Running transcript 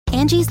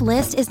Angie's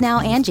List is now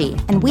Angie,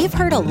 and we've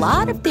heard a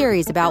lot of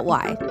theories about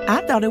why.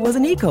 I thought it was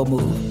an eco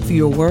move.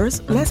 Fewer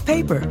words, less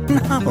paper.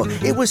 No,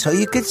 it was so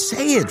you could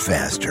say it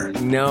faster.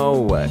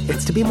 No,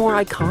 it's to be more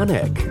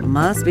iconic.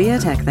 Must be a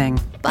tech thing.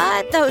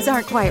 But those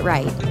aren't quite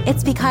right.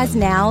 It's because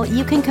now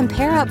you can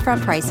compare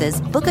upfront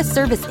prices, book a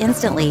service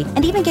instantly,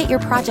 and even get your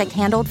project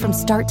handled from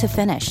start to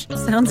finish.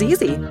 Sounds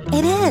easy.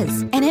 It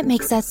is, and it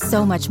makes us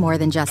so much more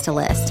than just a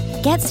list.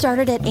 Get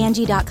started at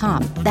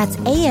Angie.com. That's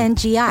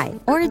ANGI,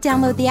 or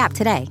download the app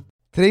today.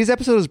 Today's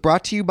episode is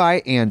brought to you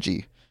by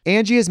Angie.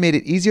 Angie has made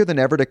it easier than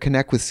ever to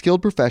connect with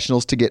skilled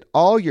professionals to get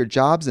all your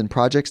jobs and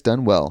projects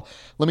done well.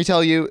 Let me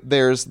tell you,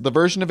 there's the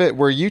version of it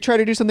where you try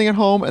to do something at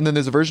home, and then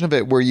there's a version of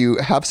it where you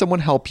have someone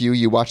help you,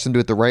 you watch them do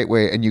it the right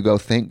way, and you go,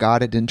 thank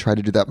God I didn't try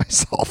to do that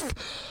myself.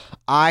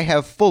 I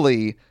have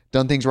fully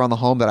done things around the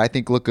home that I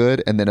think look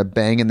good, and then a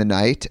bang in the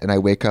night, and I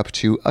wake up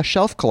to a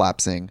shelf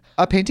collapsing,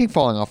 a painting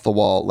falling off the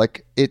wall.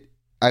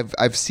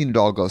 I've seen it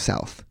all go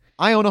south.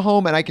 I own a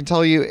home, and I can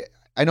tell you,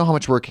 I know how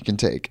much work it can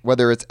take.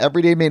 Whether it's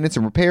everyday maintenance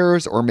and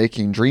repairs or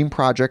making dream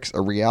projects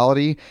a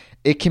reality,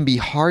 it can be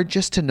hard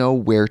just to know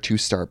where to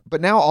start.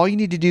 But now all you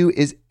need to do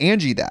is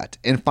Angie that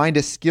and find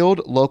a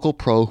skilled local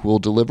pro who will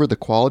deliver the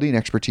quality and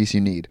expertise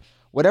you need.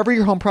 Whatever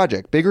your home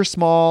project, big or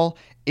small,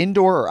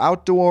 indoor or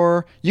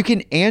outdoor, you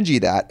can Angie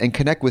that and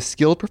connect with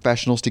skilled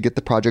professionals to get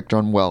the project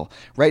done well.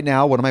 Right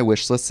now, one of my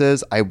wish lists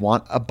is I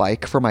want a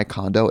bike for my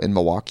condo in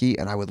Milwaukee,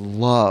 and I would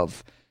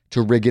love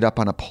to rig it up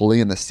on a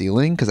pulley in the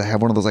ceiling because I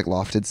have one of those like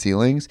lofted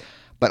ceilings,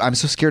 but I'm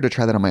so scared to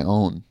try that on my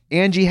own.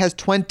 Angie has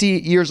 20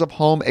 years of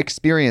home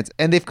experience,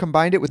 and they've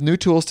combined it with new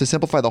tools to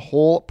simplify the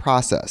whole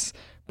process.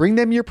 Bring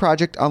them your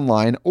project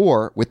online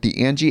or with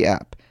the Angie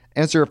app.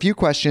 Answer a few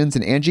questions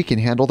and Angie can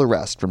handle the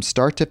rest from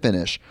start to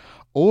finish,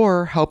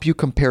 or help you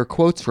compare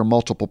quotes from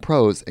multiple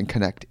pros and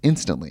connect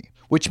instantly,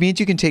 which means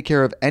you can take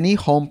care of any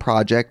home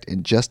project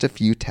in just a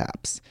few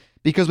taps.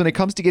 Because when it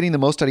comes to getting the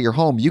most out of your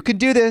home, you can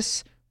do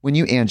this when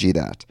you Angie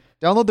that.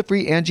 Download the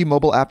free Angie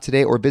mobile app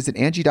today or visit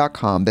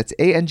Angie.com. That's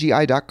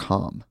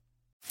ANGI.com.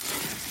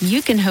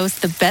 You can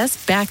host the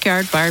best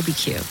backyard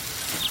barbecue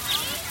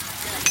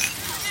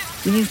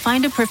when you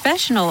find a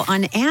professional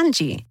on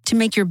Angie to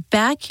make your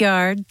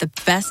backyard the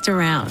best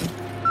around.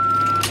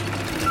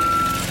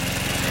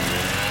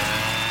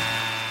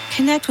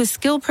 Connect with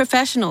skilled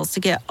professionals to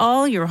get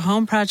all your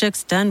home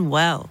projects done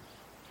well.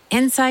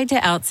 Inside to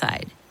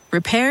outside,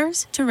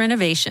 repairs to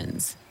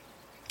renovations.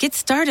 Get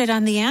started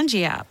on the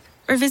Angie app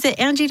or visit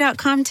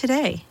Angie.com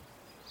today.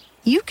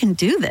 You can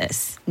do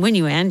this when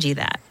you Angie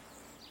that.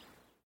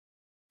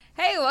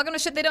 Hey, welcome to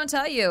Shit They Don't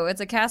Tell You. It's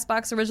a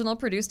CastBox original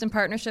produced in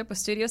partnership with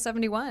Studio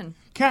 71.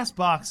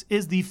 CastBox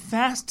is the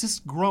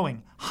fastest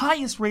growing,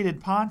 highest rated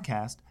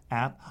podcast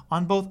app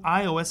on both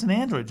iOS and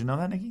Android. Did you know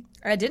that, Nikki?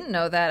 I didn't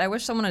know that. I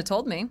wish someone had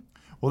told me.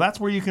 Well, that's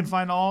where you can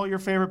find all your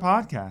favorite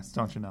podcasts,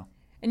 don't you know?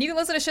 And you can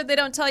listen to Shit They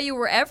Don't Tell You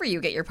wherever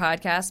you get your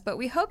podcasts, but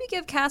we hope you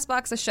give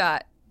CastBox a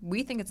shot.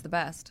 We think it's the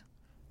best.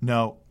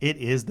 No, it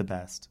is the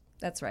best.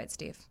 That's right,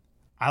 Steve.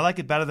 I like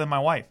it better than my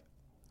wife.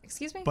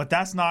 Excuse me? But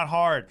that's not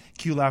hard.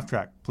 Cue laugh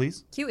track,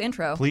 please. Cue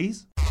intro.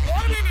 Please.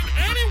 Why didn't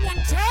anyone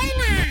tell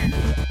me?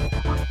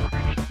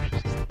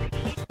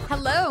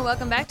 Hello,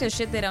 welcome back to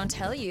Shit They Don't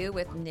Tell You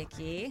with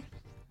Nikki.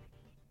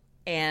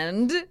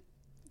 And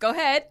go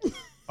ahead.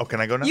 Oh,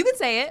 can I go now? You can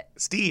say it.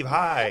 Steve,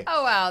 hi.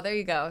 Oh, wow. There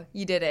you go.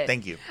 You did it.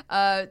 Thank you.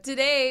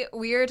 Today,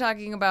 we are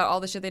talking about all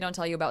the shit they don't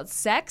tell you about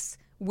sex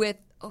with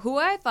who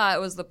I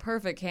thought was the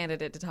perfect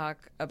candidate to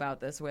talk about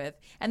this with,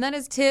 and that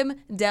is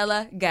Tim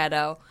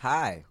Delgado.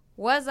 Hi.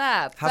 What's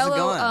up? How's it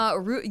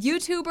going?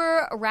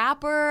 YouTuber,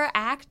 rapper,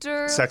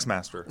 actor. Sex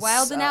Master.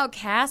 Wild and Out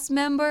cast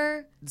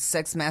member.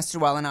 Sex Master,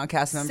 Wild and Out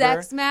cast member.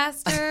 Sex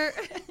Master.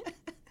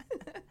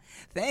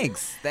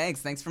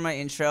 Thanks for my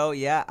intro.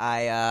 Yeah,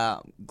 I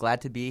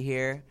glad to be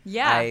here.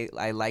 Yeah,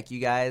 I like you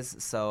guys,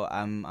 so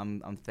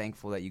I'm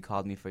thankful that you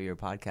called me for your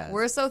podcast.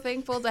 We're so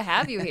thankful to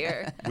have you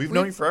here. We've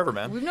known you forever,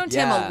 man. We've known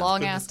Tim a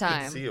long ass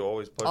time. Good to see you.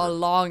 Always pleasure. A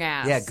long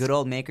ass. Yeah, good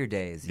old Maker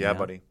days. Yeah,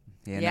 buddy.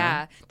 You know?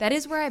 Yeah, that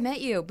is where I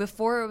met you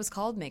before it was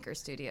called Maker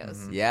Studios.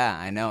 Mm-hmm. Yeah,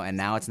 I know, and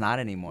now it's not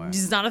anymore.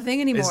 It's not a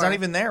thing anymore. It's not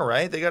even there,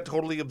 right? They got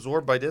totally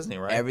absorbed by Disney,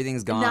 right?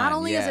 Everything's gone. Not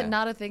only is it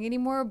not a thing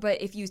anymore,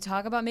 but if you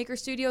talk about Maker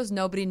Studios,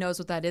 nobody knows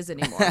what that is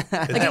anymore.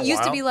 Like it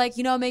used to be like,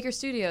 Maker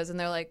Studios, and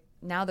they're like,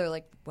 now they're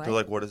like, what? They're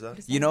like, what is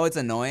that? You know, it's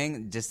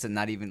annoying just to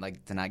not even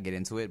to not get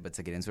into it, but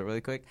to get into it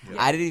really quick.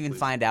 Yeah. I didn't even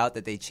find out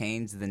that they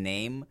changed the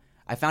name.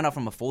 I found out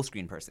from a Full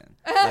Screen person.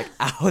 Like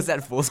I was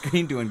at Full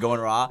Screen doing Going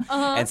Raw,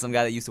 and some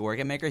guy that used to work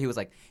at Maker, he was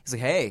like,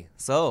 hey,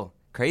 so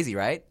crazy,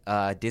 right?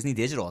 Disney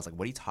Digital. I was like,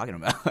 what are you talking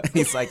about? And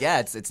he's like, yeah,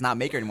 it's not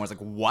Maker anymore. I was like,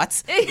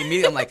 what?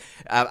 Immediately, I'm like,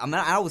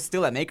 I was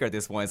still at Maker at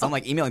this point, so I'm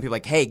like emailing people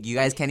like, hey, you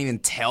guys can't even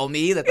tell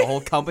me that the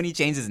whole company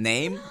changed its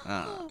name.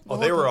 Oh,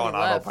 they were on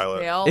autopilot.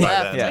 They all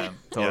left. Yeah,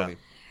 totally.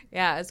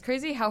 Yeah, it's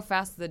crazy how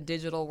fast the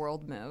digital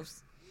world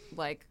moves.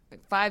 Like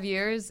 5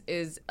 years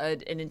is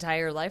an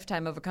entire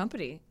lifetime of a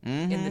company.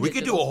 Mm-hmm. We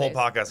could do a whole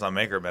podcast on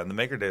Maker, man. The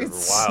Maker days were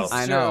wild.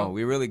 I know,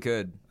 we really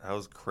could. That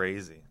was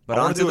crazy. But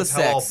I want to do a the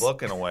tell-all sex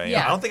book in a way.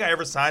 Yeah. I don't think I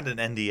ever signed an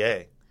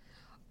NDA.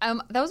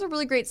 That was a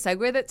really great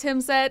segue that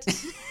Tim said.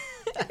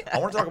 I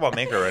want to talk about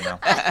Maker right now.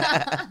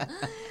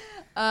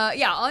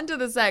 Yeah, on to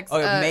the sex.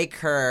 Make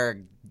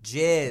her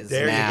jizz.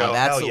 There you now. go.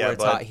 That's Hell what yeah, we're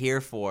bud.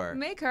 here for.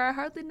 Make her. I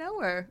hardly know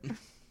her.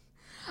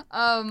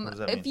 What does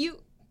that If mean? you,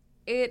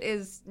 it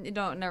is.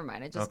 Don't. Never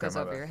mind. It just Okay, goes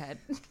my over bad. your head.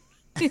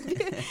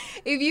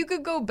 If you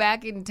could go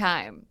back in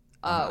time,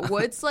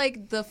 what's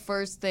like the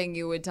first thing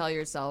you would tell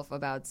yourself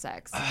about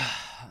sex?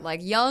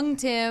 Like young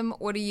Tim,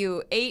 what are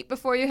you, 8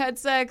 before you had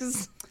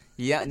sex?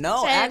 Yeah,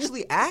 no, 10.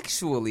 actually,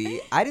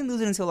 I didn't lose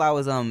it until I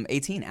was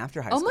 18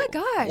 after high school. Oh my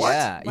gosh.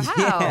 Yeah, Wow.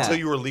 yeah. Until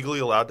you were legally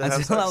allowed to have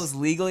Until sex? I was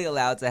legally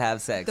allowed to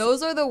have sex.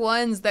 Those are the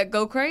ones that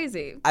go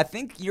crazy. I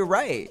think you're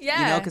right. Yeah.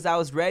 You know, because I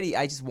was ready.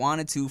 I just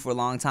wanted to for a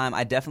long time.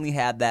 I definitely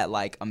had that,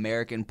 like,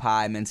 American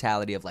Pie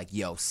mentality of, like,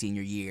 yo,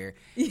 senior year.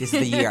 This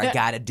is the year I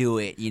gotta do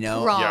it, you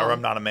know? Wrong. Yeah, or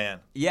I'm not a man.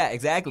 Yeah,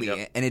 exactly.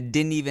 Yep. And it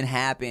didn't even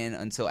happen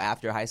until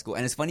after high school.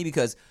 And it's funny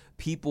because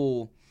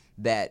people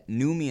that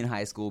knew me in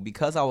high school,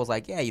 because I was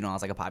like, yeah, you know, I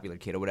was like a popular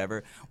kid or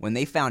whatever, when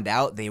they found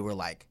out, they were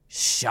like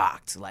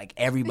shocked. Like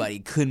everybody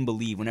couldn't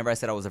believe whenever I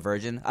said I was a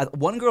virgin.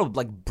 One girl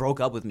like broke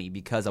up with me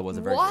because I was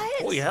a virgin.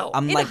 What? Holy hell.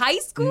 I'm In like high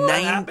school?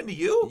 That happened to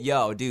you?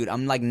 Yo, dude,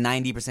 I'm like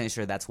 90%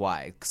 sure that's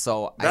why.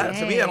 So That,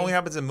 to me, that Dang. only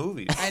happens in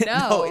movies. I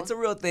know. No, it's a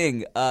real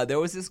thing. There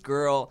was this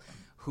girl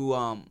who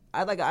I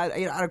had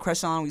a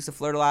crush on. We used to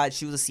flirt a lot.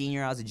 She was a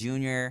senior, I was a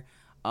junior.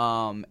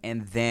 And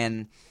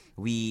then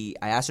I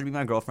asked her to be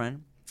my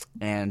girlfriend,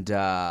 and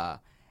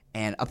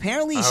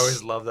apparently I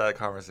always love that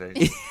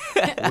conversation.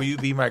 Will you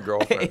be my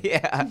girlfriend?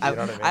 yeah, You know what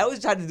I mean? I always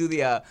tried to do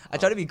I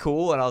tried to be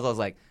cool, and I was always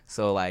like,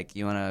 so like,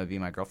 you want to be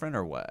my girlfriend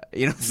or what?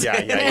 You know? What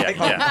I'm Yeah. saying?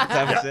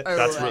 Yeah,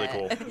 that's really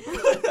cool.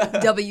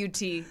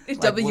 WT.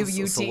 Like,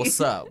 WUT. So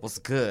what's up? What's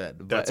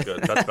good? That's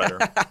good. That's better.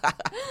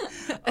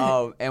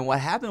 And what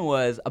happened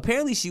was,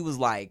 apparently she was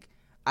like,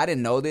 I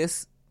didn't know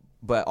this,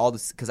 but all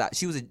this because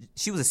she was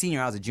a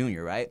senior, I was a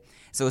junior, right?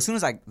 So as soon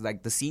as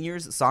like the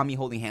seniors saw me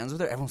holding hands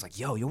with her, everyone was like,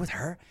 "Yo, you're with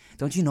her?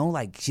 Don't you know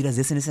like she does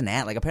this and this and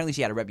that?" Like apparently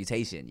she had a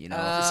reputation, you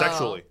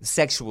know,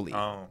 sexually.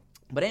 Oh.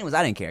 But anyways,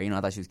 I didn't care. You know,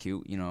 I thought she was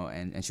cute, you know,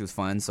 and she was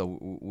fun. So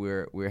we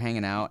were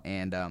hanging out,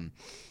 and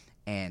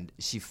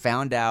she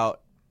found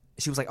out.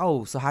 She was like,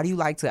 "Oh, so how do you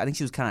like to?" I think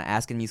she was kind of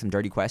asking me some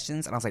dirty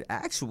questions, and I was like,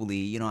 "Actually,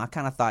 you know, I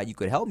kind of thought you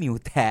could help me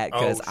with that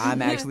because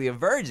I'm actually a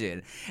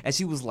virgin." And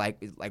she was like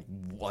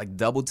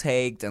double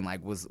taked and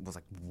like was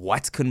like,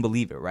 "What?" Couldn't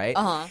believe it, right?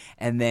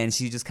 And then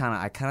she just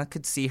I kind of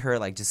could see her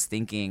like just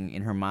thinking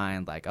in her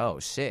mind like, "Oh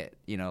shit,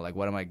 you know, like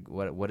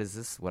what is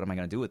this? What am I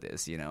gonna do with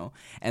this?" You know?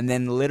 And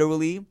then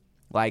literally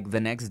like the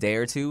next day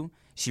or two,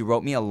 she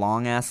wrote me a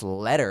long ass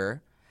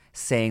letter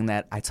saying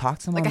that I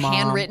talked to my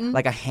mom,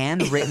 like a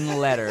handwritten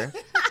letter.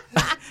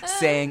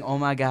 Saying, "Oh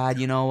my God,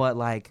 you know what?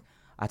 Like,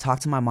 I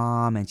talked to my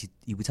mom, and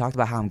we talked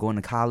about how I'm going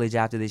to college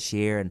after this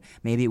year, and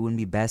maybe it wouldn't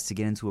be best to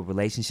get into a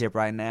relationship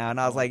right now." And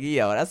I was like,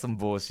 "Yo, that's some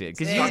bullshit."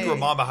 Because you talked to her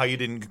mom about how you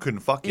couldn't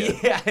fuck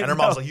yet. Yeah, and her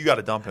mom's like, "You got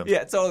to dump him."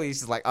 Yeah, totally.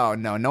 She's like, "Oh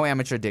no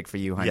amateur dick for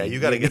you, honey." Yeah, you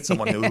got to get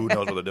someone who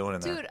knows what they're doing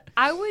in there. Dude,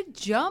 I would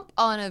jump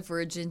on a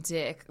virgin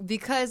dick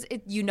because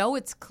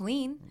it's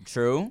clean.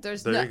 True.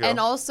 There's There you go. and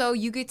also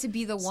you get to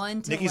be the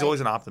one to Nikki's always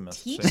an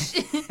optimist. teach.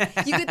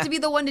 You get to be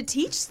the one to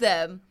teach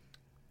them.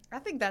 I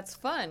think that's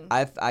fun.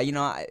 that would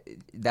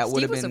have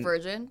Steve been. was a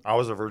virgin. I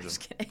was a virgin.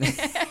 Just kidding.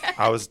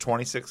 I was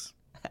 26,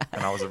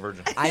 and I was a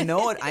virgin. I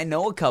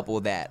know a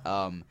couple that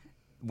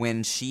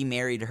when she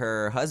married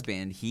her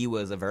husband, he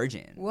was a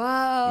virgin. Whoa.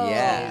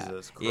 Yeah.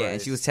 Jesus Yeah, and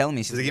Christ. she was telling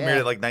me, Did they get married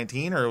at like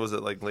 19, or was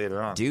it like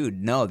later on?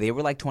 Dude, no, they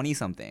were like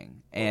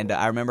 20-something. And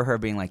I remember her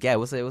being like, yeah, it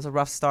was a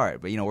rough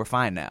start, but, you know, we're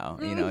fine now.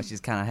 You know, she's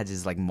kind of had to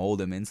just like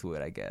mold him into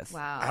it, I guess.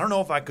 Wow. I don't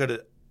know if I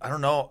could. I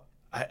don't know.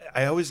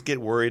 I always get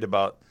worried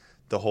about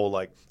the whole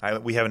like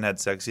we haven't had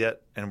sex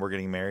yet and we're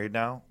getting married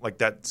now. Like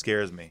that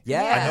scares me.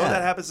 Yeah. I know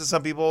that happens to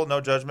some people.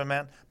 No judgment,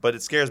 man. But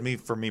it scares me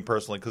for me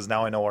personally because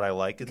now I know what I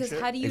like and Because shit.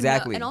 how do you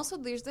Exactly. know? And also,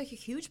 there's like a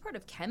huge part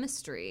of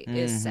chemistry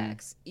is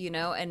sex, you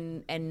know,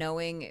 and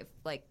knowing if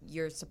like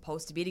you're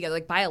supposed to be together,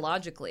 like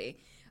biologically,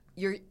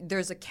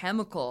 there's a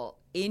chemical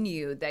in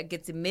you that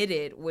gets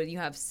emitted when you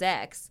have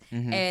sex,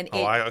 and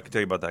I can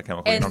tell you about that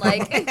chemical. and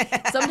like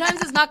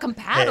sometimes it's not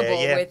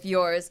compatible Yeah. with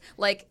yours.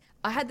 Like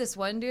I had this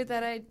one dude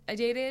that I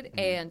dated,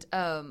 and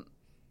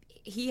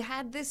he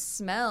had this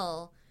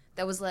smell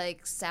that was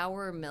like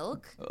sour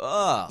milk.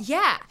 Ugh.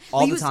 Yeah, All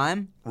But he the was-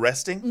 time?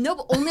 resting. No,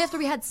 but only after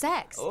we had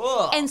sex.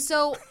 Ugh. And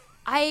so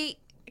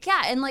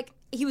and like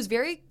he was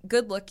very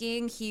good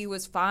looking. He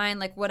was fine,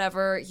 like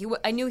whatever.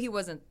 I knew he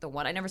wasn't the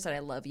one. I never said I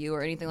love you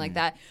or anything like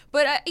that.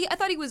 But I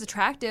thought he was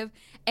attractive.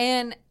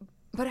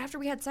 But after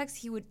we had sex,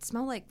 he would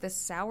smell like this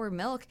sour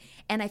milk.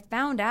 And I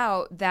found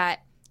out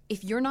that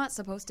if you're not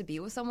supposed to be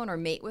with someone or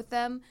mate with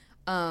them,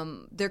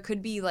 there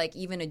could be like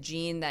even a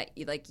gene that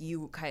like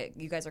you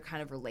guys are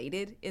kind of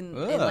related in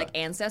like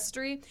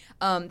ancestry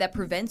that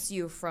prevents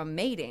you from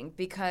mating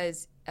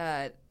because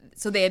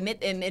so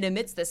it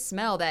emits this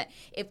smell that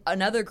if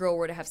another girl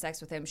were to have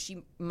sex with him,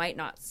 she might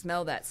not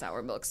smell that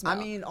sour milk smell. I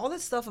mean, all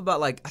this stuff about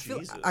like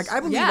I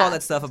believe all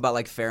that stuff about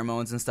like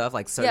pheromones and stuff.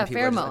 Like certain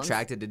people are just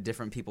attracted to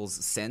different people's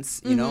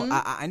scents. You know,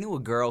 I knew a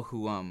girl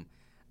who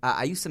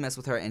I used to mess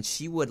with her, and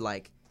she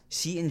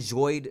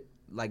enjoyed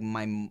like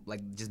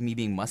just me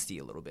being musty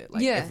a little bit.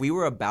 Like if we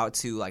were about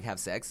to like have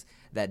sex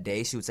that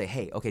day, she would say,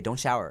 "Hey, okay, don't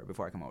shower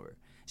before I come over."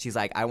 She's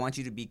like, "I want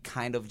you to be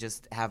kind of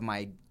just have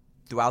my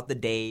throughout the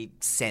day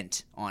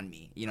scent on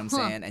me." You know what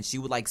I'm saying? And she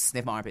would like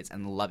sniff my armpits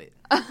and love it.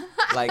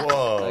 Like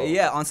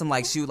on some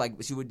like we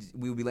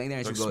would be laying there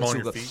and like she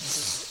would go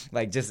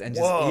like just and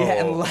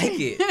like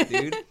it,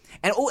 dude.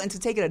 And to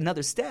take it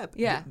another step,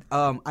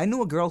 I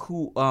knew a girl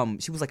who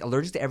she was like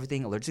allergic to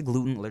everything, allergic to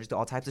gluten, allergic to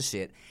all types of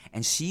shit,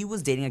 and she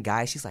was dating a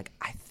guy. She's like,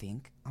 I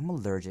think I'm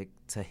allergic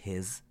to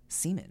his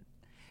semen.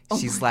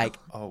 She's like,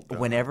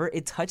 whenever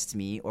it touched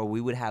me or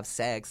we would have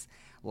sex,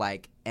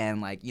 like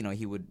and like you know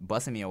he would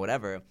bust at me or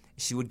whatever,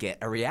 she would get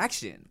a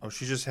reaction. Oh,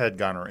 she just had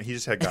gonorrhea. He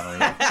just had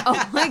gonorrhea.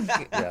 Oh my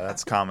god. Yeah,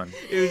 that's common.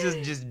 It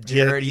was just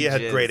dirty. He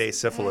had grade A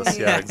syphilis.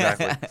 Yeah,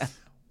 exactly.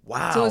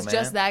 Wow. So it was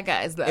just that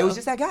guy's though. It was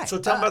just that guy. So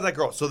tell me about that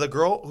girl. So the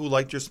girl who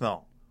liked your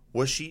smell,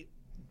 was she?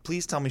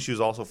 Please tell me she was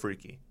also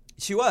freaky.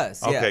 She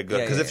was. Okay,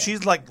 good. Because if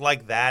she's like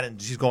that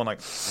and she's going like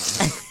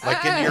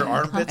into your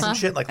armpits and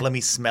shit, like let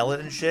me smell it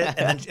and shit,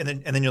 and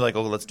then you're like,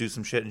 oh, let's do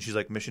some shit, and she's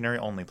like, missionary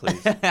only,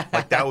 please.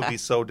 Like that would be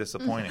so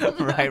disappointing.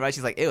 Right.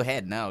 She's like, ew,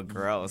 head, no,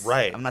 gross.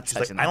 Right. I'm not she's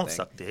touching like, that I don't thing.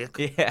 suck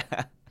dick. Yeah.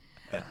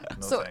 No,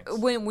 so thanks.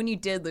 when you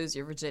did lose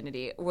your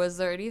virginity, was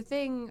there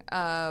anything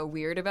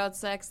weird about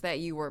sex that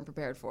you weren't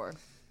prepared for?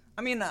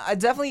 I mean,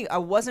 I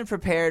wasn't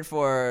prepared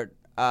for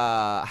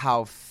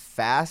how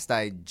fast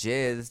I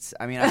jizzed.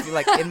 I mean, I feel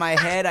like in my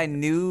head I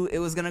knew it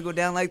was gonna go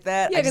down like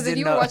that. Yeah, because if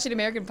you were watching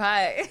American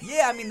Pie.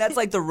 Yeah, I mean that's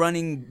like the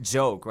running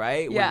joke,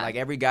 right? Yeah. When, like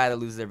every guy that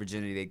loses their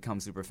virginity, they come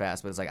super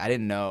fast, but it's like I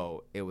didn't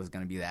know it was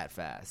gonna be that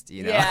fast.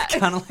 You know, Yeah.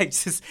 Kind of like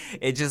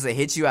it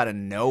hits you out of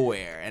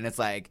nowhere, and it's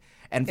like.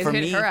 And it for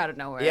hit me, her out of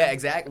nowhere. Yeah,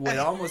 exactly. Well, it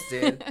almost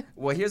did.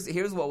 Well,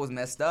 here's what was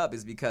messed up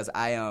is because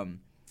I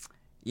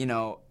you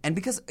know, and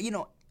because you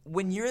know.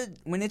 When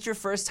it's your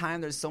first time,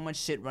 there's so much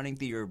shit running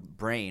through your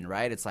brain,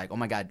 right? It's like, oh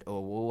my god,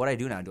 what do I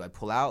do now? Do I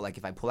pull out? Like,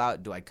 if I pull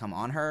out, do I come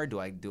on her? Do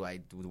I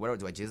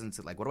jizz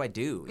into? Like, what do I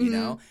do? You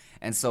know?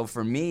 And so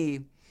for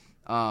me,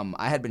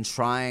 I had been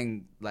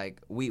trying.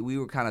 Like, we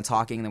were kind of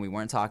talking, and then we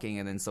weren't talking,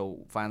 and then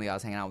so finally I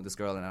was hanging out with this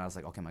girl, and I was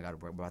like, okay, my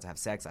god, we're about to have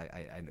sex.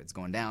 It's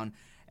going down,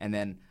 and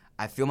then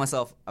I feel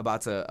myself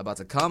about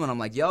to come, and I'm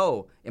like,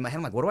 yo, in my head,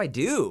 I'm like, what do I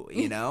do?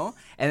 You know?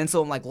 And then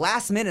so I'm like,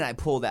 last minute, I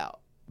pulled out.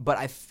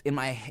 But in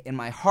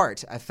my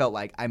heart, I felt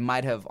like I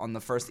might have on the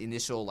first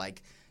initial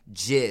like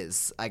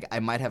jizz, like I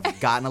might have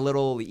gotten a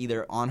little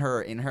either on her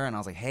or in her, and I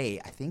was like,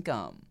 hey, I think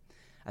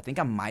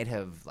I might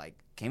have like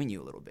came in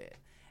you a little bit.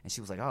 And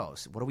she was like, oh,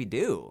 so what do we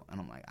do? And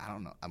I'm like, I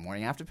don't know, a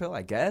morning after pill,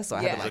 I guess. So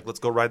I had to like, let's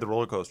go ride the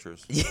roller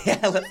coasters.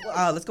 Yeah,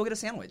 let's go get a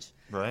sandwich.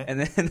 Right.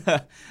 And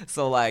then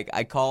so like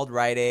I called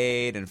Rite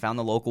Aid and found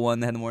the local one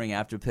that had the morning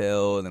after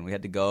pill, and then we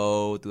had to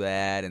go through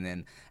that, and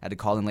then I had to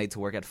call in late to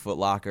work at Foot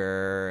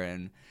Locker,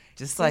 and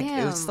just like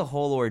it was just the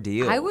whole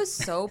ordeal. I was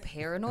so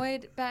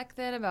paranoid back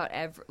then about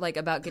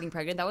about getting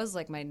pregnant. That was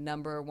like my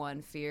number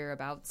one fear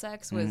about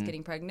sex was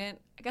getting pregnant.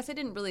 I guess I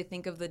didn't really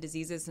think of the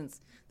diseases since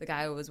the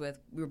guy I was with,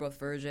 we were both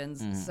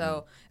virgins,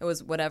 so it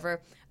was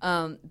whatever.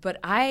 But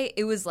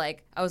it was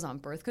like I was on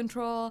birth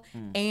control,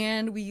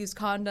 and we used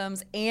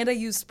condoms, and I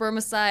used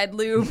spermicide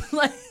lube,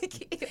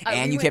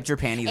 and you kept your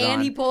panties on,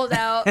 and he pulled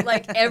out.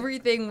 Like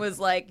everything was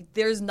like,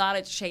 there's not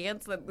a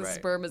chance that the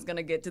sperm is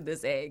gonna get to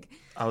this egg.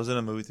 I was in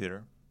a movie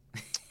theater.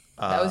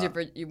 That was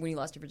when you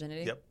lost your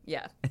virginity? Yep.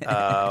 Yeah.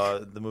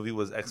 The movie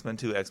was X-Men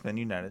 2, X-Men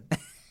United.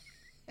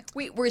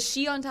 Wait, was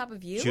she on top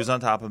of you? She was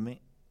on top of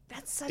me.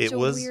 That's such a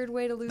weird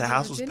way to lose the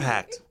house was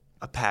packed.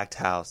 A packed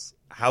house.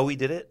 How we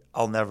did it,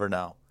 I'll never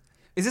know.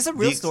 Is this a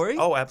real story?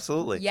 Oh,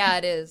 absolutely. Yeah,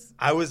 it is.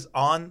 I was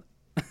on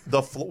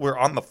the floor. We're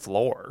on the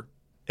floor.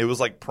 It was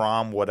like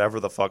prom, whatever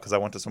the fuck, because I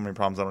went to so many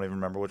proms, I don't even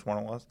remember which one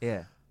it was.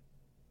 Yeah.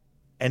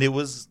 And it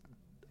was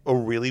a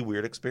really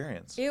weird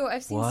experience. Ew,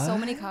 I've seen so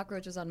many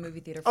cockroaches on movie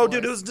theater floors. floors.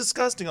 Oh, dude, it was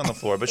disgusting on the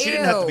floor. But she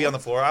didn't have to be on the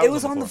floor. I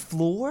was on the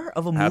floor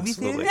of a movie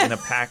Absolutely. theater? In a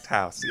packed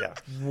house, yeah.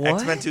 What?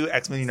 X-Men 2,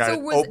 X-Men United,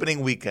 opening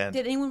weekend.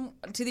 Did anyone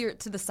to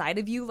the side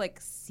of you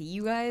see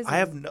you guys?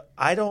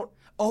 I don't.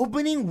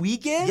 Opening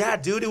weekend? Yeah,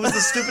 dude, it was the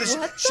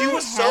stupidest. She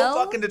was so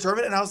fucking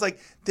determined, and I was like,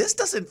 this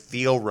doesn't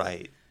feel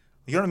right.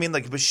 You know what I mean?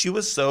 Like, but she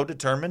was so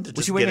determined to just.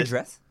 Was she wearing a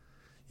dress?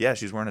 Yeah,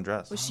 she was wearing a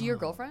dress. Was she your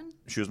girlfriend?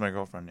 She was my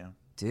girlfriend. Yeah.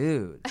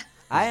 Dude.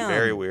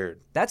 Very weird.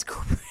 That's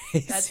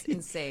crazy. That's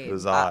insane. It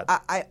was odd.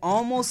 I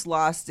almost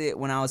lost it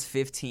when I was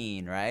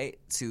 15, right?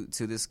 To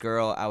this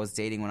girl I was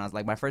dating when I was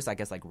like my first, I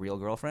guess, like real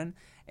girlfriend.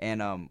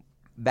 And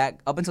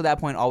back up until that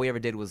point, all we ever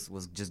did was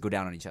just go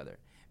down on each other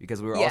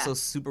because we were Yeah. also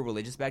super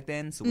religious back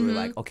then. So we were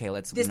like, okay,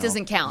 let's. This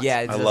doesn't count. Yeah,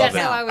 I it love That's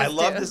it. how I was I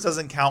love too. this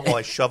doesn't count while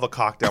I shove a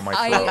cock down my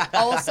throat. I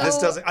also This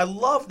doesn't. I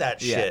love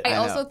that Yeah. shit. I I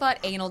know. also thought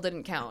anal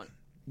didn't count.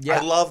 Yeah.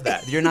 I love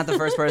that. You're not the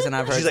first person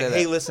I've heard She's say like, that.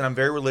 hey, listen, I'm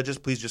very religious.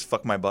 Please just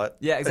fuck my butt.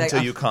 Yeah, exactly.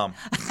 Until you come.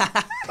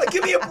 Like,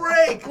 give me a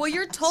break. Well,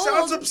 you're told.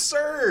 Sounds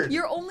absurd.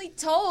 You're only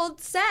told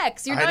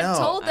sex. You're I not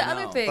know, told the I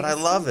other know. things. But I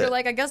love it. You're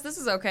like, I guess this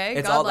is okay.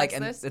 It's God all likes like,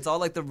 and this. it's all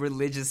like the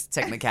religious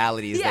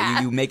technicalities Yeah.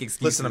 that you make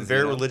excuses. Listen, I'm very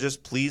you know? religious.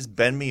 Please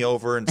bend me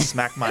over and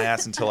smack my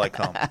ass until I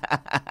come.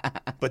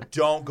 But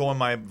don't go in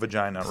my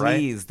vagina, right?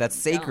 Please, that's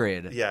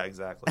sacred. Yeah,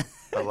 exactly.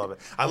 I love it.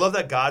 I love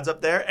that God's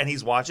up there and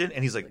he's watching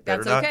and he's like,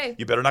 That's better not. okay.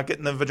 You better not get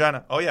in the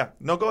vagina. Oh yeah,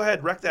 no, go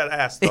ahead, wreck that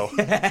ass though.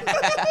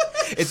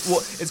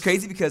 It's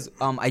crazy because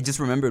I just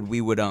remembered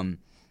we would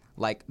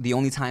like the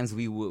only times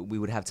we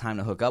would have time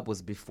to hook up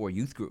was before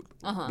youth group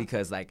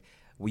because like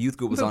youth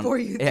group was Before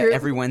on youth group.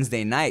 every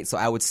Wednesday night, so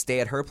I would stay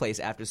at her place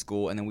after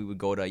school and then we would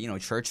go to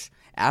church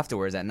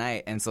afterwards at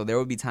night. And so there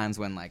would be times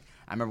when like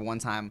I remember one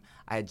time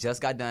I had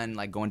just got done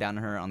like going down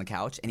to her on the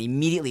couch and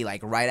immediately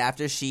like right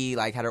after she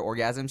like had her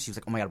orgasm she was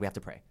like, oh my God, we have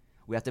to pray.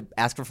 We have to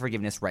ask for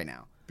forgiveness right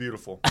now.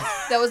 Beautiful.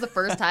 That was the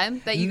first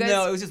time that you guys.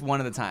 No, it was just one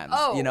of the times.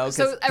 Oh, 'cause-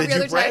 so every Did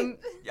you other pray? time.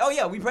 oh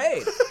yeah, we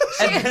prayed.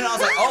 And then I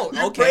was like, oh,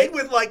 You okay. prayed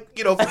with like,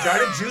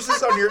 vagina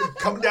juices on your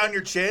coming down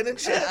your chin and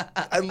shit.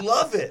 I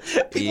love it.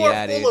 People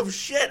Yeah, are full dude. of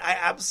shit. I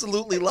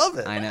absolutely love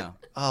it. I know.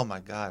 Oh my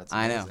God, it's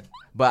I amazing. know.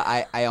 But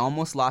I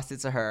almost lost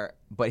it to her.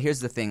 But here's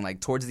the thing, like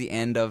towards the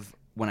end of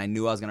when I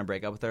knew I was gonna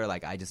break up with her,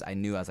 like I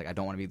knew I was like, I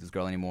don't want to be with this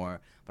girl anymore.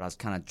 But I was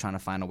kind of trying to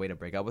find a way to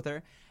break up with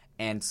her.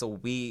 And so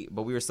we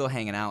were still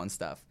hanging out and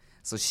stuff.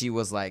 So she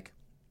was like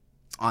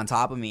on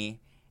top of me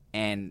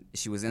and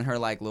she was in her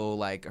like little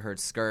like her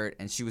skirt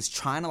and she was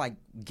trying to like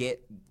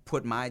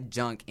put my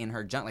junk in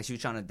her junk, like she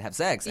was trying to have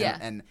sex. Yeah.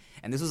 And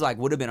this was like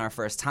would have been our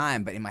first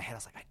time, but in my head I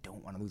was like, I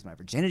don't want to lose my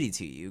virginity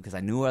to you because I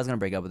knew I was gonna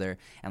break up with her.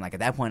 And like at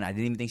that point I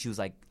didn't even think she was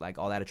like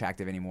all that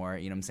attractive anymore.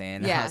 You know what I'm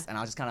saying? Yeah. And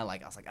I was just kind of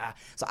like ah.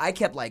 So I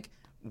kept like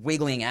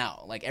wiggling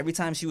out. Like every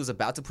time she was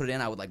about to put it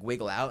in, I would like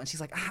wiggle out, and she's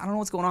like, I don't know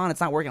what's going on.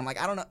 It's not working. I'm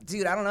like, I don't know,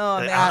 dude. I don't know.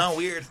 I don't know,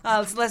 weird.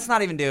 Let's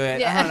not even do it.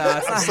 Yeah. I don't know.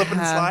 It's not, Slipping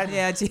and sliding.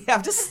 Yeah,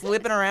 I'm just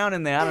slipping around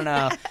in there. I don't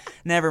know.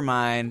 Never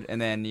mind.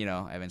 And then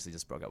I eventually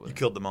just broke up with You her.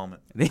 killed the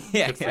moment.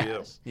 Yeah, Good for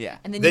you. Yeah.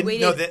 And then you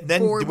waited then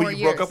 4 when more you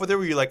years. broke up with her,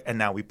 were you like, and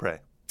now we pray?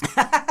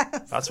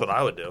 That's what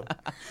I would do.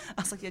 I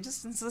was like, yeah,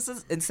 just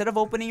instead of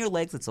opening your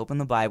legs, let's open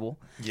the Bible.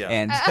 Yeah.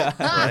 And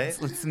Right?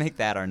 let's make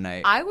that our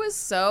night.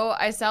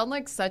 I sound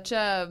like such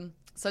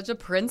a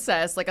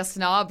princess, like a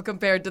snob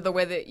compared to the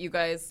way that you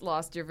guys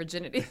lost your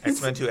virginity.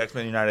 X-Men 2,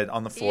 X-Men United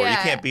on the floor. You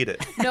Yeah. can't beat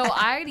it. No,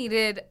 I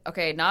needed,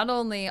 not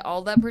only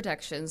all that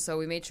protection, so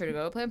we made sure to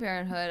go to Planned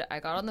Parenthood. I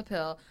got on the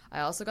pill.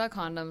 I also got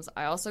condoms.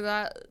 I also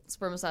got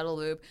spermicidal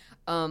lube.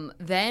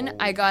 Then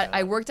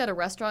I worked at a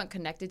restaurant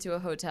connected to a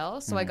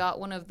hotel, so I got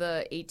one of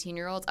the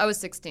 18-year-olds. I was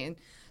 16.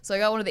 So I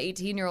got one of the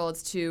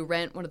 18-year-olds to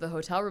rent one of the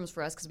hotel rooms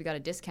for us because we got a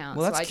discount.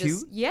 Well, so that's I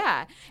just, cute.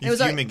 Yeah. And You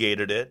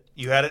fumigated it.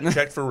 You had it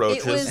checked for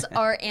roaches. it was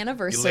our You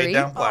anniversary. laid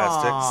down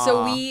plastic.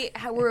 So we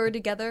were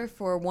together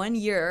for 1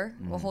 year,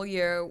 a whole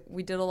year.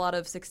 We did a lot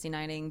of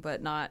 69ing,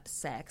 but not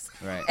sex.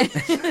 Right.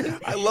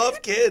 I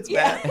love kids,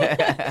 man.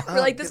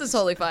 We're like, this is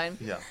totally fine.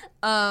 Yeah.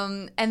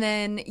 And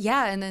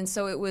then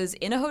so it was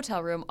in a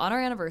hotel room on our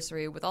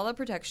anniversary with all that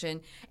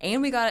protection,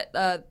 and we got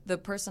the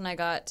person I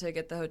got to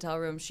get the hotel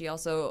room. She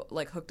also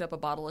like hooked up a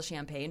bottle of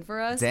champagne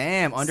for us.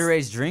 Damn,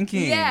 underage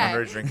drinking. Yeah,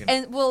 Underage drinking.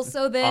 and well,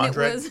 so then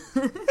Andre? it was,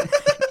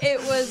 it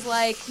was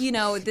like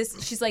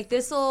this. She's like,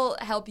 this will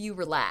help you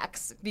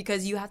relax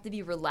because you have to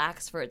be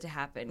relaxed for it to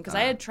happen. Because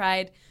I had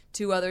tried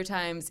 2 other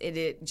times and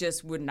it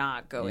just would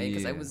not go in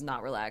because I Yeah. was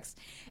not relaxed.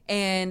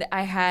 And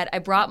I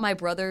brought my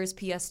brother's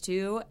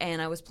PS2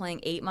 and I was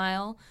playing 8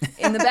 Mile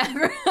in the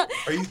background.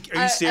 Are you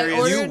I serious?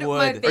 ordered You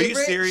my would. Are you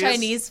favorite serious?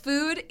 Chinese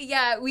food.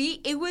 Yeah,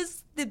 it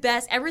was the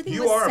best. Everything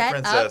You was are a set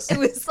princess. up. It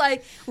was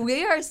like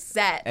we are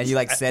set. And you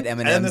like said And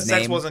then the Eminem's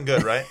sex name. wasn't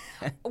good, right?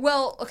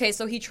 Well, okay,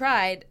 so he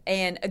tried,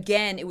 and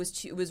again, it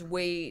was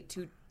way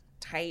too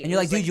tight. And you're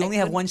like, dude, you only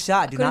have one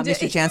shot. Do not miss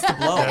your chance to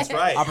blow. That's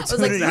right. I was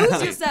like, Opportunity.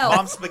 lose yourself.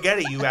 Mom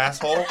spaghetti, you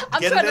asshole.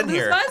 I'm Get trying it to in lose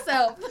here.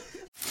 myself.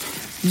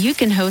 You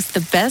can host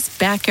the best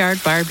backyard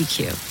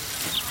barbecue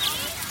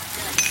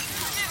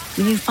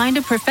when you find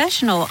a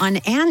professional on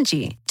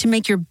Angie to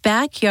make your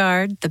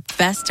backyard the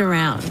best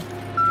around.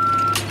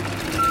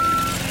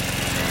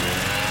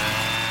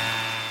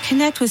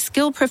 Connect with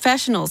skilled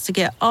professionals to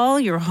get all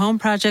your home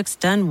projects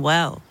done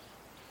well.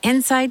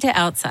 Inside to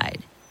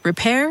outside,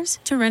 repairs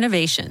to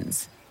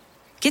renovations.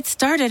 Get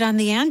started on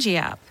the Angie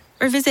app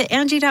or visit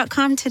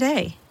Angie.com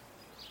today.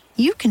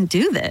 You can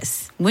do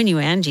this when you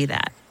Angie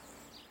that.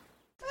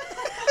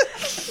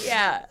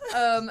 Yeah.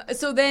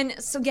 So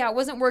it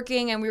wasn't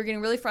working, and we were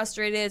getting really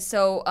frustrated.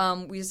 So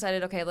we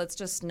decided, okay, let's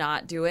just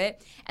not do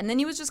it. And then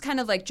he was just kind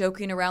of like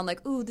joking around,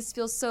 like, "Ooh, this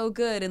feels so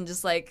good," and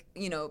just like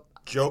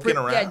Joking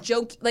around? Yeah,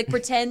 like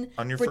pretend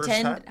On your first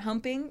pretend time?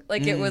 humping.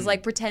 Like it was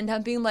like pretend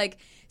humping. Like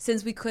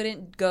since we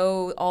couldn't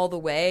go all the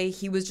way,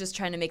 he was just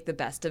trying to make the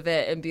best of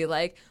it and be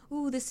like,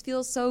 "Ooh, this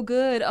feels so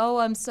good. Oh,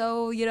 I'm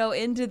so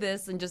into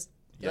this," and just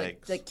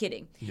like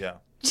kidding. Yeah.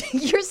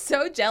 You're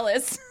so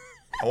jealous.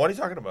 What are you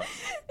talking about?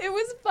 It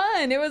was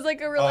fun. It was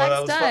like a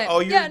relaxed was fun. time. Oh,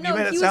 you made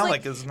it he sound was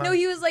like it was No, not-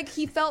 he was like,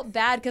 he felt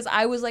bad because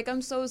I was like,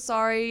 I'm so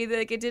sorry that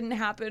like, it didn't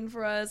happen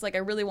for us. Like, I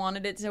really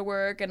wanted it to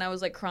work, and I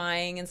was like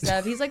crying and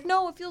stuff. He's like,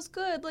 no, it feels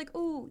good. Like,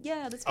 ooh,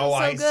 yeah, this feels so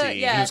I good. see.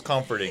 Yeah. He was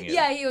comforting you.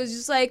 Yeah, he was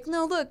just like,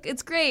 no, look,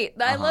 it's great.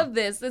 I love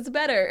this. It's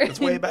better. It's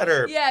way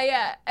better.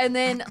 Yeah. And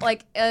then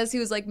like as he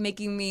was like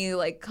making me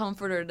like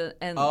comforted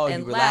and Oh,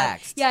 and you laugh,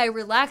 relaxed. yeah, I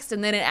relaxed,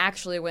 and then it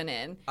actually went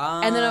in,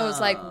 and then I was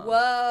like,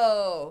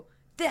 whoa.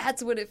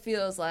 That's what it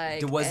feels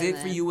like. Was And it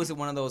for then- you? Was it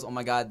one of those? Oh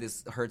my God,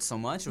 this hurts so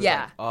much. Or was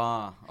Yeah. Like,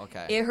 oh,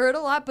 okay. It hurt a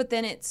lot, but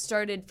then it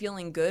started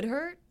feeling good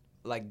hurt.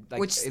 like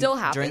which still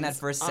during that happens,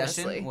 first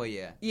honestly. session. Well,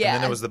 yeah. Yeah.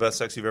 And then it was the best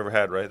sex you've ever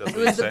had, right? That's It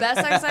what was you the say. best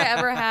sex I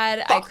ever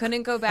had. I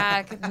couldn't go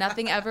back.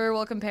 Nothing ever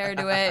will compare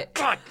to it.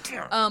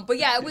 But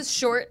yeah, it was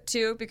short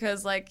too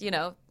because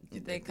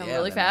they come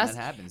really fast. That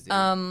happens, dude.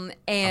 And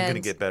I'm gonna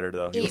get better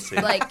though. You'll it see.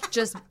 like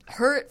just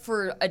hurt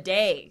for a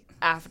day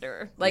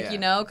after,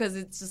 Yeah. because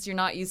it's just you're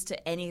not used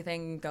to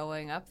anything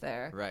going up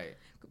there. Right.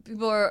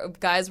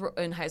 Guys were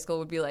in high school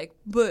would be like,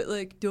 but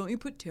like, don't you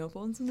put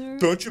tampons in there?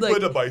 Don't you Like,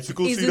 put a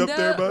bicycle seat isn't up there,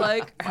 that, bud?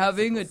 like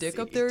having a dick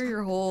up there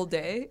your whole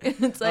day?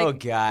 It's like, Oh,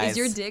 guys. is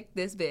your dick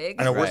this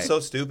big? I know we're Right. so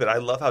stupid. I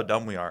love how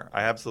dumb we are.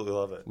 I absolutely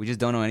love it. We just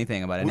don't know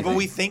anything about anything. But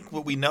we think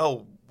what we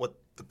know what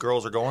the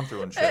girls are going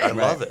through and shit. I Right.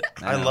 love it.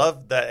 I I know.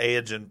 love that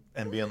age and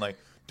being like,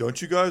 don't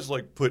you guys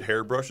like put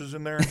hairbrushes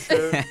in there and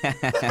shit?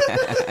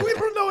 We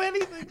don't know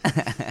anything.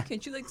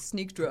 Can't you like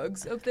sneak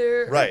drugs up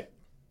there? Right.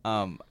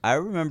 I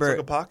It's remember like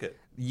a pocket.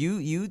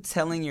 you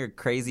telling your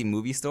crazy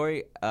movie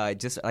story.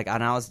 Just like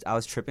and I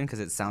was tripping because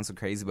it sounds so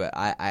crazy, but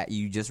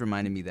you just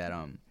reminded me that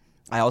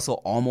I also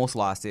almost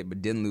lost it,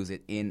 but didn't lose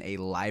it in a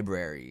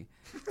library.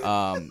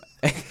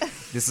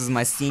 This is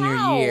my senior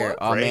How? year.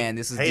 Oh Great. man,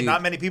 this is Hey, dude,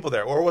 not many people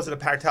there. Or was it a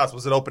packed house?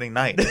 Was it opening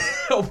night?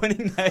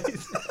 opening night.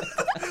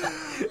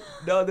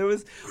 No, there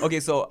was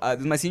So this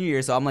is my senior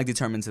year, so I'm like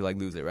determined to like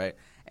lose it, right?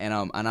 And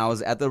I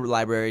was at the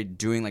library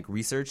doing like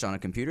research on a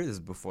computer. This is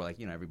before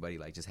everybody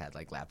like just had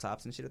like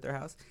laptops and shit at their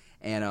house.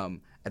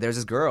 And there's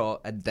this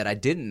girl that I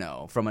didn't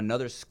know from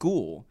another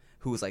school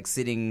who was like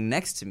sitting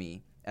next to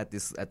me at the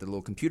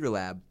little computer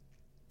lab.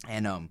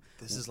 And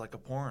This is like a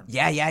porn.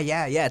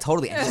 yeah,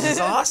 totally. And This is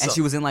awesome. And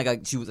she was in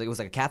it was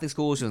like a Catholic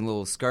school. She was in a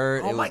little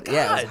skirt. Oh it was, my God.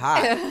 Yeah, it was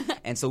hot.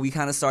 And so we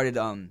kind of started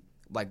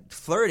like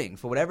flirting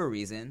for whatever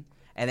reason.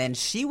 And then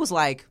she was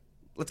like,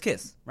 "Let's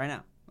kiss right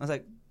now." I was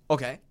like,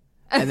 "Okay."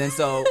 And then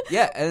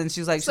and then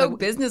she was like, So she's like,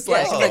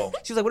 businesslike. Whoa.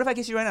 she was like, "What if I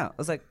kiss you right now?" I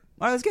was like,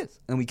 "All right, let's kiss."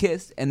 And we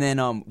kissed. And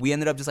then we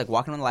ended up just like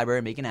walking around the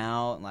library, making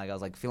out, and like I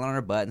was like feeling on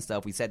her butt and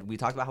stuff. We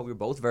talked about how we were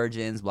both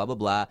virgins, blah blah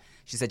blah.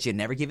 She said she had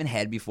never given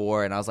head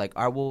before, and I was like,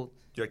 "All right, well."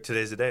 You're like,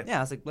 today's the day. Yeah, I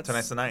was like,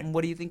 Tonight's the night.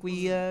 What do you think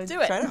we Do it.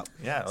 try it out?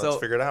 Yeah, let's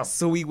figure it out.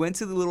 So we went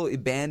to the little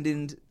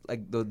abandoned,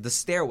 like the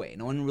stairway.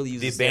 No one really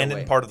uses The abandoned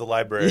stairway. part of the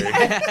library.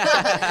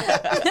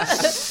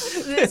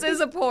 This is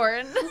a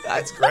porn.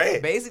 That's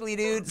great. Basically,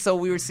 dude. So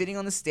we were sitting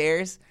on the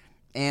stairs,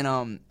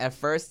 and at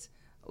first,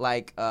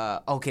 like,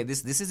 okay,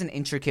 this is an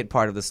intricate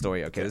part of the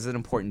story. Okay, this is an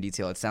important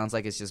detail. It sounds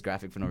like it's just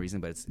graphic for no reason,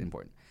 but it's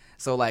important.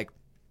 So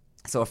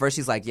at first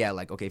she's like, yeah,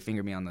 like, okay,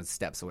 finger me on the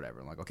steps or whatever.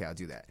 I'm like, okay, I'll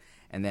do that.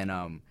 And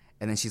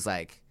then she's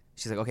like,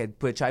 okay,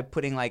 try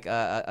putting like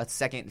a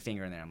second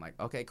finger in there. I'm like,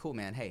 okay, cool,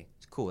 man. Hey,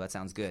 cool, that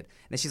sounds good. And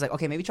then she's like,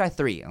 okay, maybe try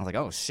 3. And I was like,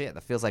 oh shit,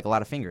 that feels like a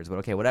lot of fingers, but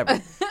okay,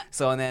 whatever.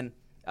 And then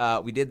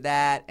we did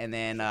that, and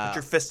then Put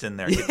your fist in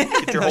there.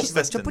 Get your whole she's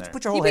like, fist in there.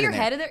 put your You whole put head your in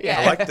there. head in there?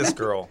 I Yeah. like this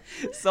girl.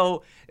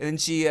 So and then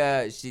she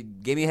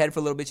gave me a head for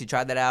a little bit. She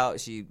tried that out.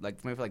 She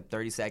like maybe for like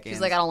 30 seconds.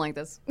 She's like, I don't like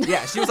this.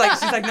 Yeah, she's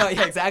like, no,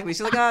 yeah, exactly.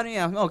 She's like, oh,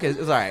 yeah, okay, it's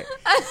all right.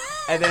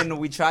 And then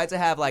we tried to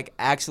have like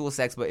actual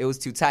sex, but it was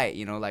too tight,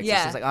 like so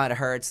Yeah. she's like, oh, it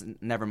hurts.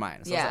 Never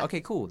mind. So I was Yeah. like,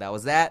 okay, cool. That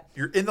was that.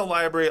 You're in the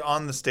library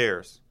on the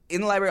stairs.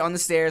 In the library on the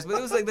stairs, but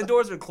it was like the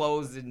doors were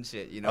closed and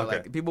shit. Okay.